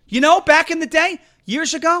Soros. You know, back in the day,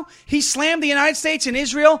 years ago, he slammed the United States and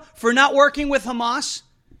Israel for not working with Hamas.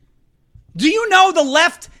 Do you know the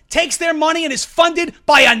left takes their money and is funded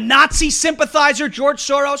by a Nazi sympathizer, George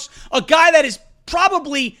Soros? A guy that is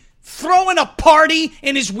probably throwing a party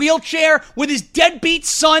in his wheelchair with his deadbeat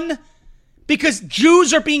son because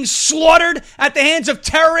Jews are being slaughtered at the hands of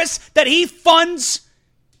terrorists that he funds.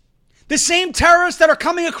 The same terrorists that are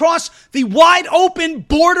coming across the wide open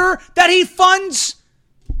border that he funds.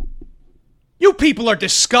 You people are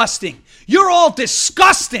disgusting. You're all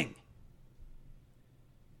disgusting.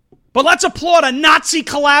 But let's applaud a Nazi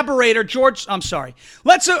collaborator,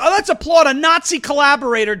 Let's applaud a Nazi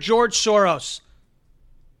collaborator, George Soros.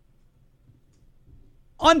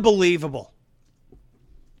 Unbelievable.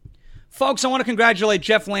 Folks, I want to congratulate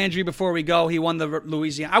Jeff Landry before we go. He won the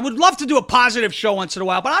Louisiana. I would love to do a positive show once in a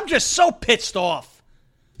while, but I'm just so pissed off.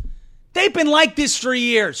 They've been like this for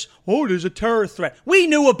years. Oh, there's a terror threat. We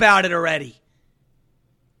knew about it already.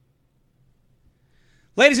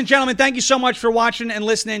 Ladies and gentlemen, thank you so much for watching and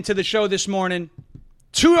listening to the show this morning.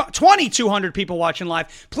 2,200 people watching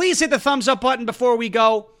live. Please hit the thumbs up button before we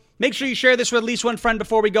go. Make sure you share this with at least one friend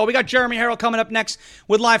before we go. We got Jeremy Harrell coming up next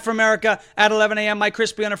with Live from America at 11 a.m. Mike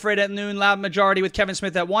Crispy Unafraid at noon. Loud Majority with Kevin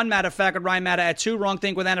Smith at 1. Matt of Fact with Ryan Matta at 2. Wrong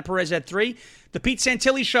Think with Anna Perez at 3. The Pete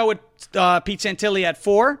Santilli Show with Pete Santilli at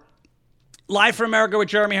 4. Live from America with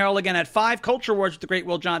Jeremy Harrell again at 5. Culture Wars with the great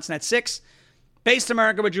Will Johnson at 6. Based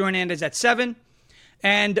America with Drew Hernandez at 7.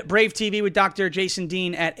 And Brave TV with Dr. Jason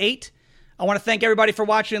Dean at 8. I want to thank everybody for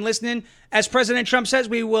watching and listening. As President Trump says,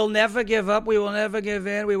 we will never give up. We will never give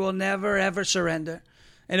in. We will never, ever surrender.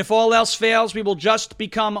 And if all else fails, we will just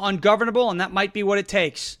become ungovernable, and that might be what it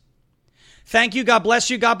takes. Thank you. God bless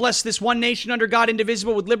you. God bless this one nation under God,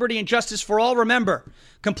 indivisible, with liberty and justice for all. Remember,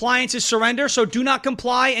 compliance is surrender, so do not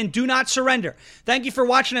comply and do not surrender. Thank you for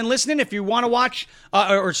watching and listening. If you want to watch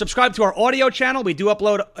or subscribe to our audio channel, we do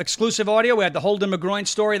upload exclusive audio. We had the Holden McGroin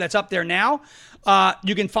story that's up there now.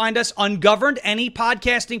 You can find us Ungoverned, any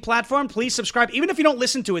podcasting platform. Please subscribe, even if you don't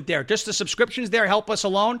listen to it there. Just the subscriptions there help us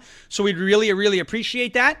alone, so we'd really, really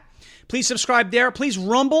appreciate that. Please subscribe there. Please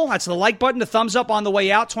rumble. That's the like button, the thumbs up on the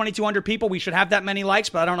way out. 2,200 people. We should have that many likes,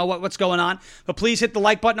 but I don't know what's going on. But please hit the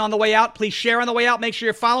like button on the way out. Please share on the way out. Make sure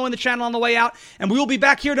you're following the channel on the way out. And we will be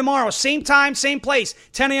back here tomorrow. Same time, same place.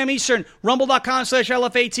 10 a.m. Eastern.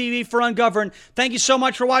 Rumble.com/LFATV for Ungoverned. Thank you so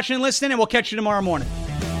much for watching and listening, and we'll catch you tomorrow morning.